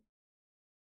いる、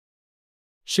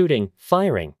 Shooting,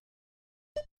 firing.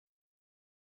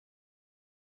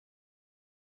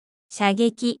 射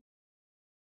撃、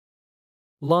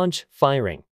 Launch,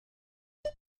 firing.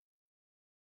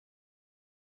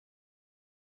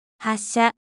 発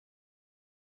射、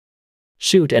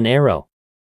 Shoot an arrow.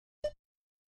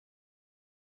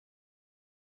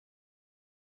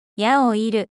 矢を射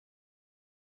る、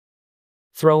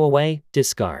 Throw away,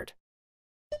 discard.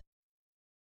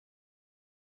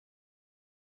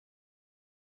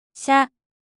 射、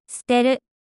捨てる、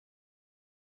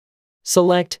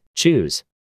 Select, choose.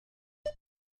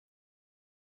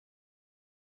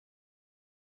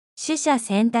 取捨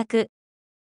選択、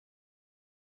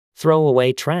 Throw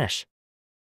away trash.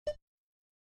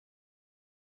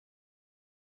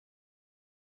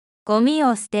 ゴミ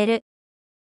を捨てる、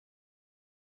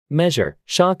 Measure,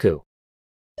 shaku.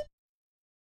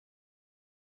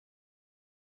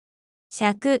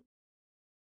 尺、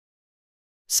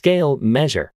 Scale,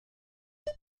 measure.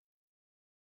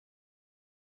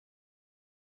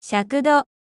 尺度、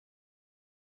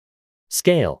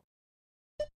 Scale.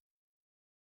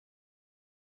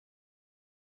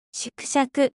 縮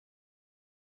尺、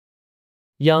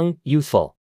 Young,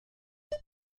 youthful.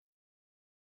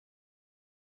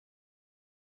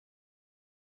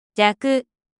 弱、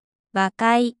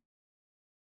若い、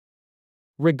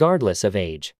 Regardless of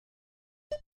age.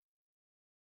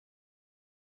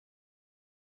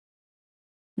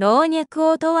 老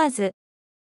若を問わず、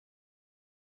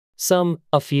 Some,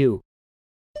 a few.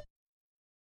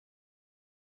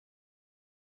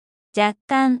 若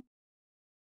干、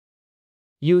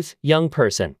 Youth, young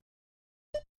person.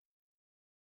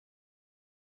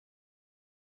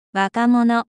 若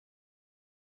者、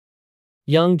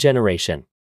 Young generation.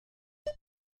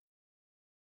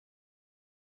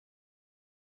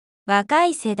 若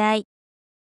い世代、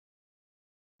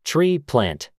 Tree,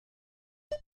 plant.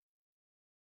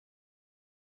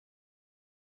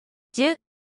 樹、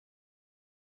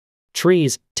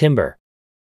 Trees, timber.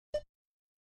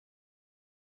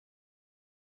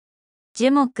 樹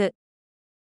木、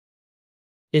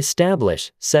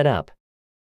 Establish, set up.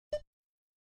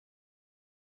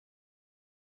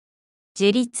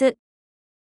 樹立、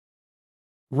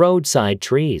 Roadside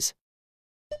trees.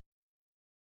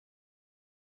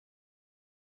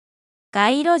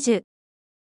 街路樹、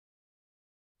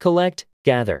 Collect,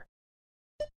 gather.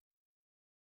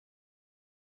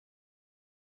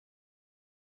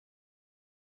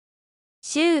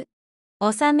 収、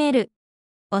収める、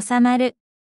収まる、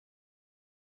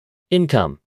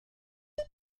 Income.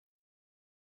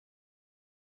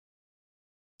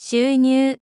 収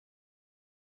入、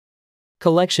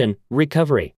 Collection,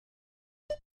 recovery.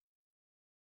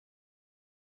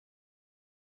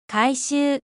 回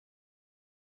収、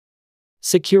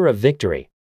 Secure a victory.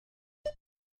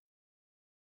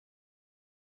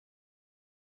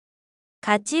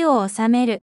 勝ちを収め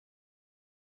る、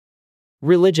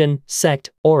 Religion,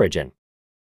 sect, origin.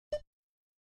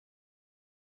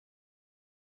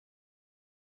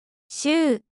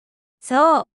 宗、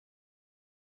宗、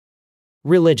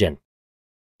Religion.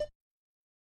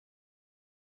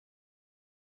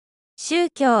 宗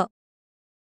教、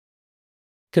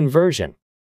 Conversion.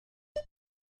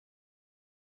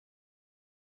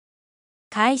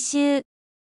 改宗、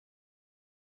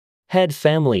 Head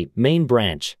family main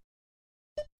branch.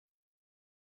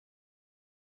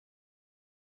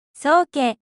 宗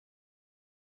家、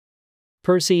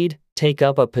 Proceed, take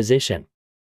up a position.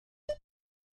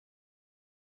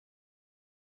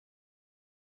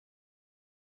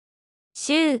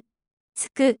 就、つ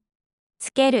く、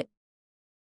つける、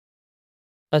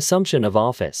 Assumption of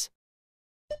office.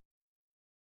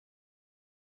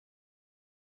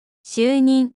 就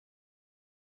任、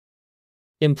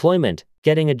 Employment,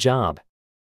 getting a job.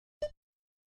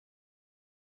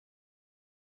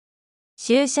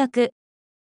 就職、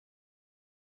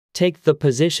 Take the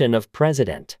position of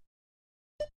president.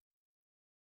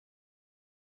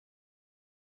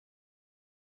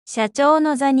 社長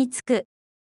の座につく、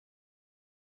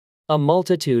 A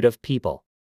multitude of people.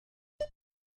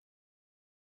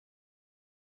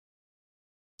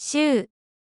 州、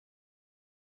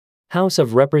 House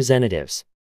of Representatives.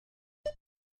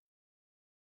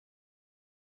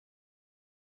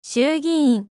 衆議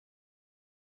院、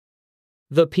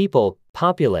 The people,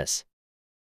 populace.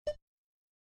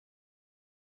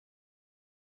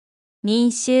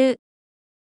 民衆、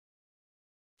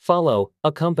 Follow,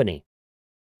 accompany.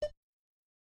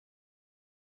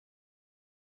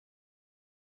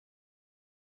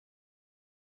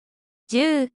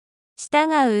 従、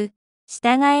従う、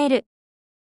従える、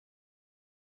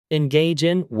 Engage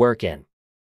in, work in.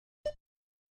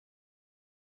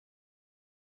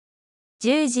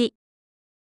 従事、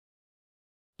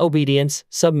 Obedience,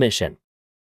 submission.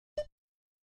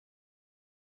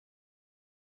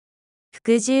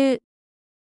 服従、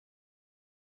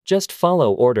 Just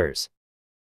follow orders.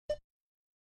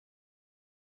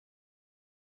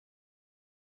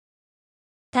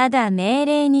 ただ命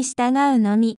令に従う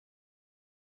のみ、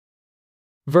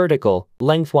 Vertical,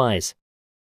 lengthwise.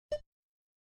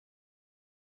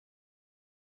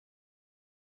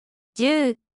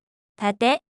 10、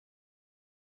縦、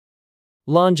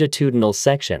 Longitudinal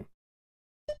section.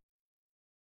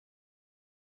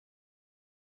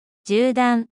 縦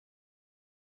断、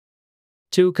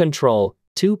 To control,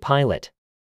 to pilot.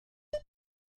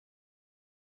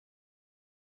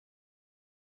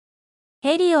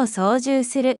 ヘリを操縦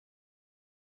する、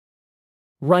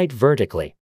 Write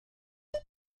vertically.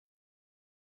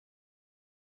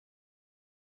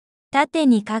 縦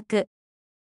に書く、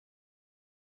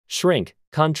 Shrink,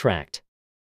 contract.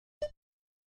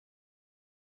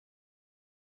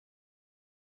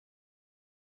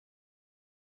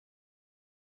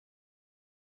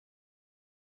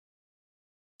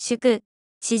 縮、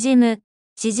縮む、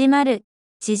縮まる、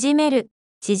縮める、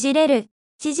縮れる、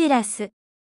縮らす、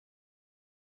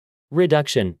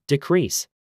 Reduction, decrease.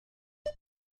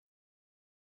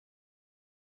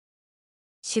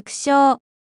 縮小、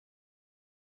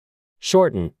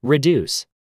 Shorten, reduce.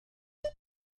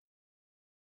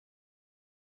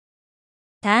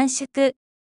 短縮、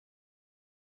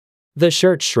 The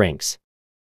shirt shrinks.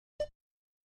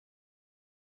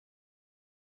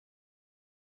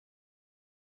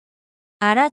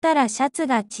 洗ったらシャツ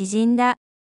が縮んだ、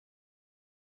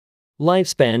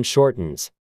 Lifespan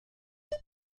shortens.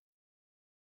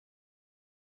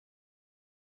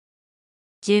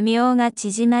 寿命が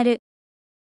縮まる、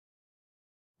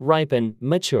 Ripen,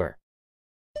 mature.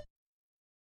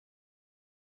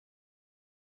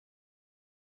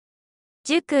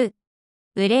 熟、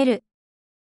売れる、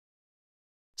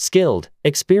 Skilled,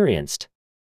 experienced.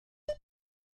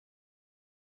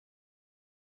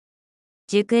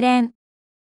 熟練、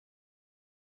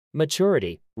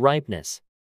 Maturity, ripeness.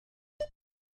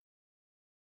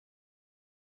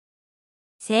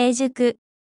 成熟、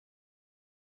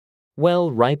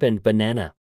 Well-ripened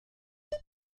banana.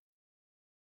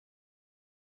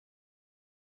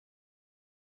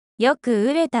 よく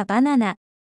熟れたバナナ、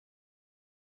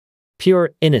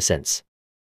 Pure innocence.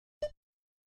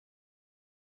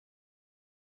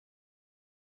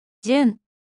 純、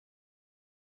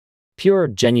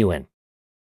 Pure genuine.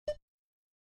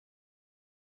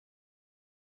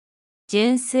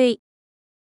 純粋、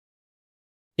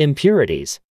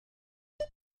 Impurities.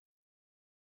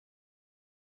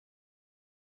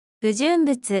 不純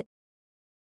物、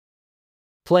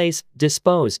 Place,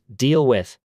 dispose, deal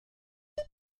with.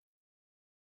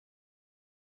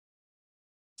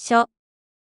 処、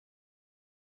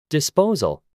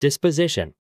 Disposal,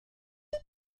 disposition.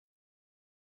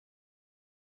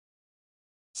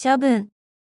 処分、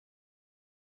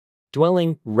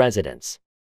 Dwelling, residence.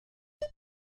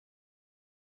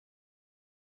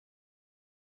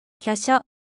 居所、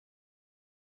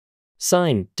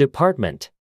 Sign,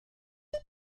 department.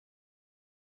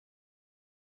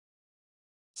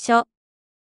 書、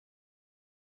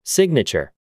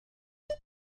 Signature.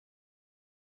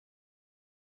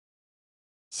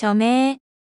 署名、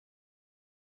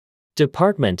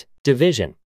 Department,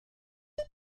 division.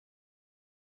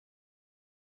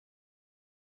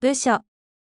 部署、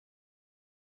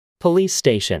 Police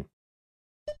station.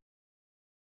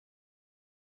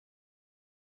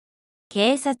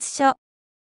 警察署、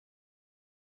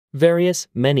 Various,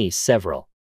 many, several.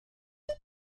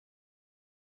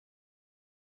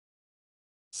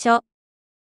 署、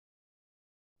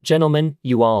 Gentlemen,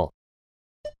 you all.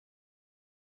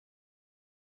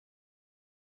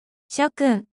 諸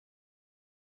君、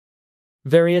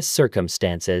 Various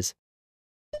circumstances.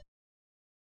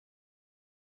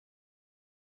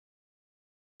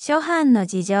 諸般の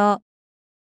事情、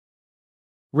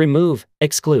 Remove,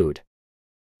 exclude.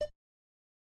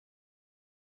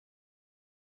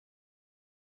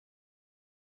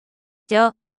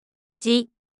 除、じ、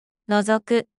除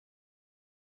く、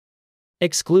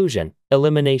 Exclusion,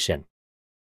 elimination.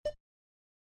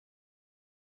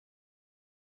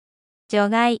 除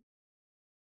外、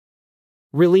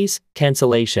 Release,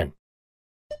 cancellation.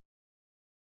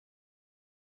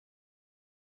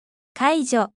 解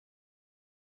除、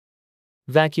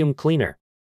 Vacuum cleaner.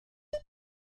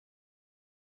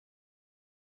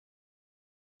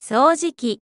 掃除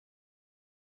機、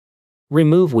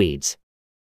 Remove weeds.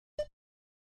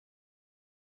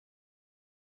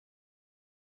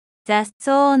 雑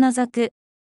草を除く、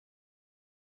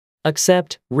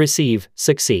 Accept, receive,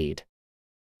 succeed.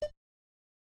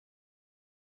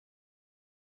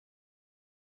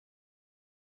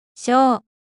 承、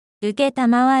受けた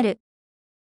まわる、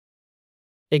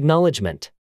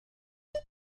 Acknowledgement.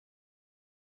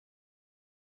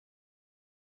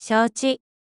 承知、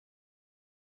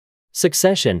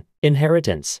 Succession,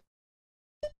 inheritance.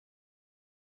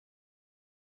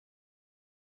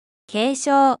 継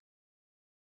承、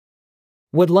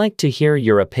 Would like to hear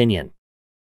your opinion.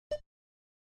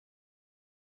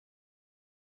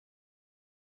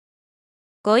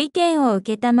 ご意見を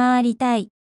受けたまわりたい、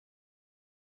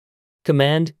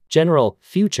 Command, general,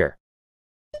 future.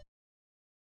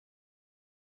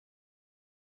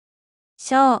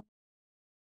 将、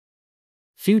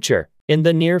 Future, in the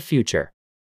near future.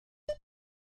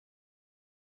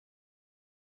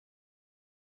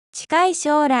 近い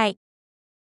将来、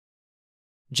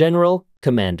 General,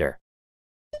 commander.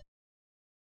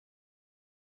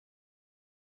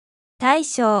 大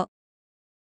将、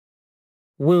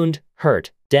 Wound,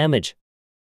 hurt, damage.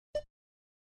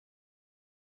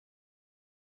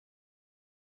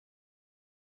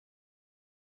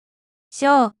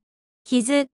 傷、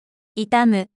傷、痛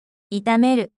む、痛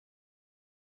める、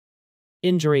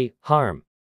 Injury, harm.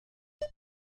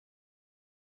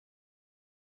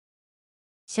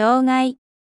 障害、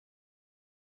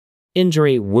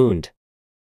 Injury, wound.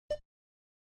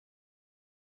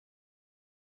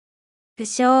 負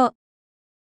傷、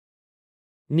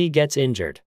 Knee gets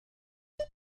injured.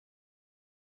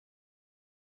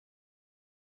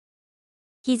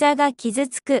 膝が傷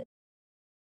つく、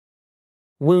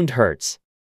 Wound hurts.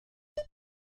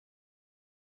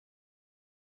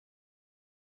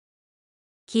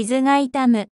 傷が痛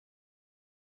む、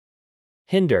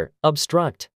 Hinder,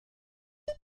 obstruct.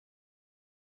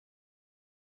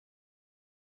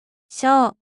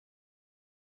 傷、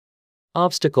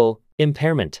 Obstacle,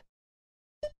 impairment.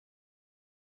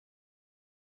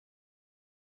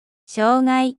 障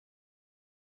害、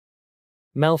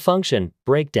 Malfunction,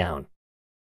 breakdown.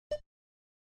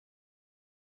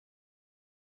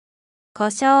 故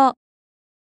障、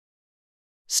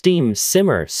 Steam,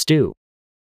 simmer, stew.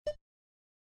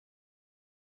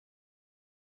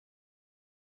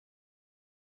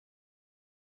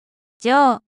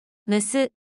 蒸、蒸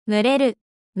す、蒸れる、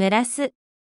蒸らす、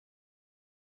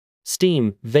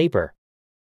 Steam, vapor.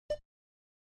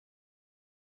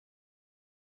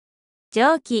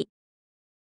 蒸気、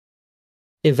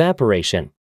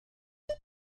 Evaporation.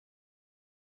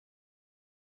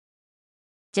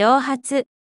 蒸発、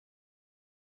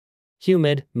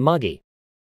 Humid, muggy.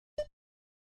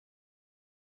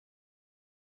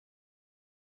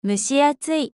 蒸し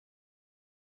暑い、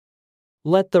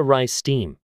 Let the rice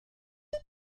steam.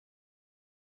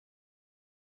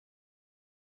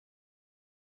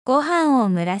 ご飯を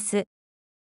蒸らす、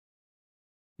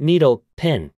 Needle,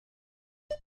 pin.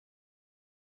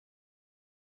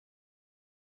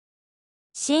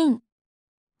 芯、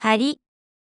針、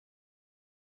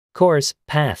 Course,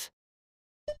 path.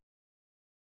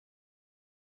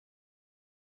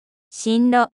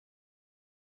 進路、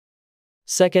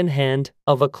Second hand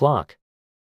of a clock.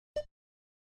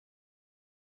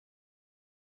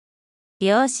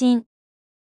 秒針、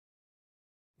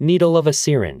 Needle of a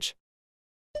syringe.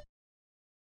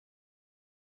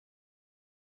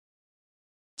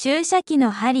 注射器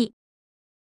の針、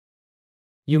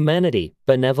 Humanity,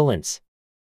 benevolence.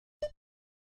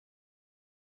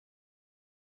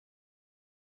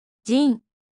 腎、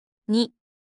に、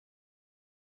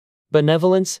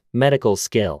 Benevolence, medical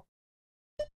skill.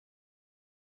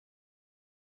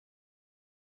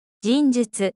 腎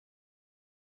術、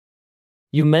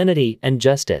 Humanity and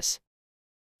justice.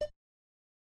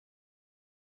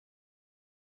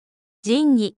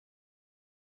 仁義、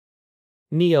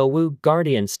 Niowu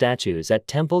guardian statues at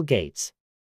temple gates.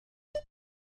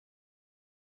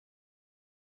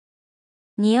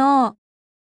 仁王、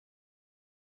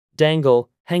 Dangle,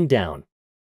 hang down.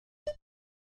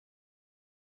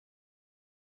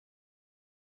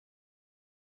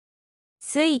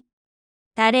 水、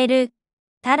垂れる、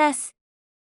垂らす、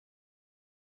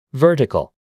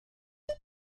 Vertical.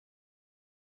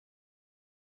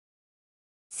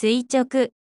 垂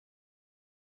直、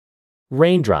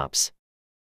 Raindrops.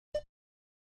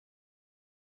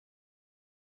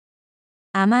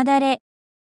 雨だれ、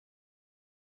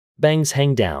 Bangs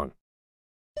hang down.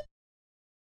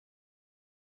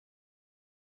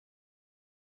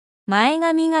 前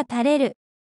髪が垂れる、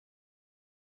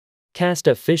 Cast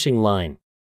a fishing line.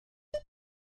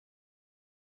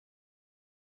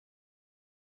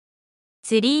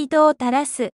 釣り糸を垂ら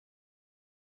す、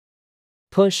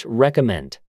 Push,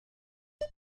 recommend.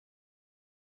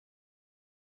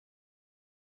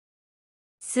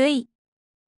 水、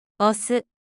押す、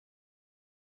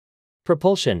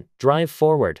 Propulsion, drive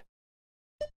forward.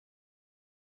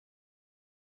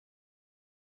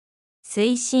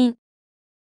 推進、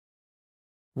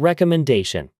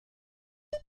 Recommendation.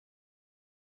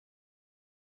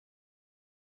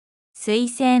 推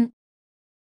薦、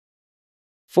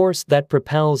 Force that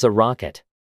propels a rocket.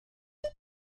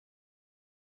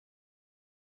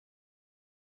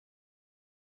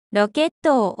 ロケッ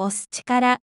トを押す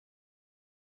力、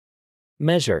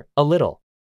 Measure, a little.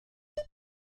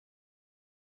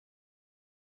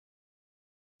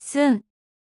 寸、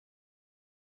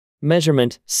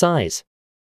 Measurement, size.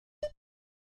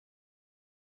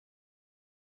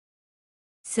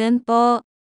 寸法、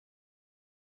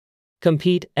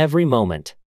 Compete every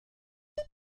moment.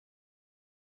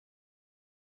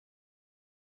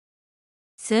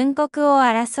 寸刻を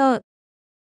争う、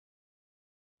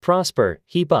 Prosper,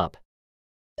 heap up.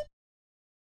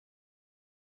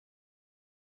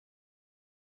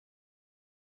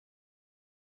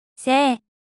 聖、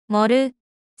盛る、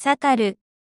盛る、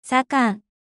盛ん、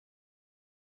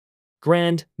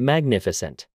 Grand,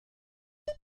 magnificent.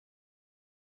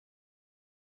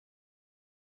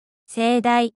 盛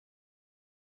大、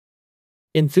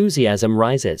 Enthusiasm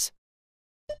rises.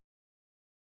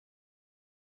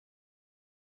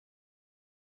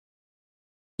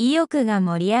 意欲が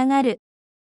盛り上がる、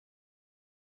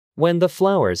 When the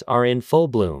flowers are in full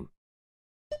bloom.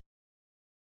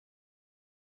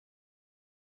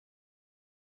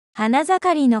 花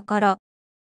盛りの頃、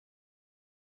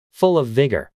 Full of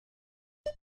vigor.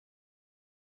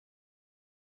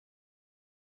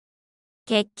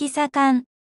 血気盛ん、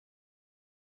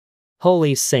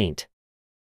 Holy saint.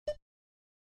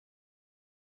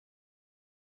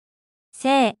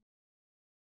 聖、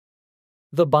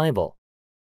 The Bible.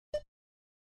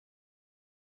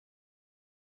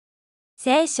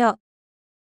 聖書、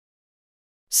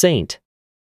 Saint.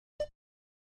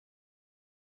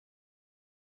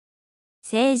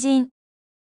 聖人、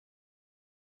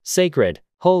 Sacred,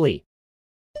 holy.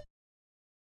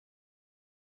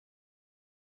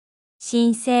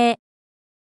 神聖。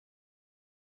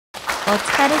お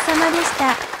疲れ様でし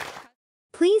た。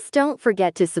Please don't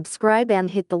forget to subscribe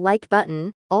and hit the like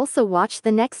button. Also watch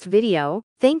the next video.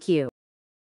 Thank you.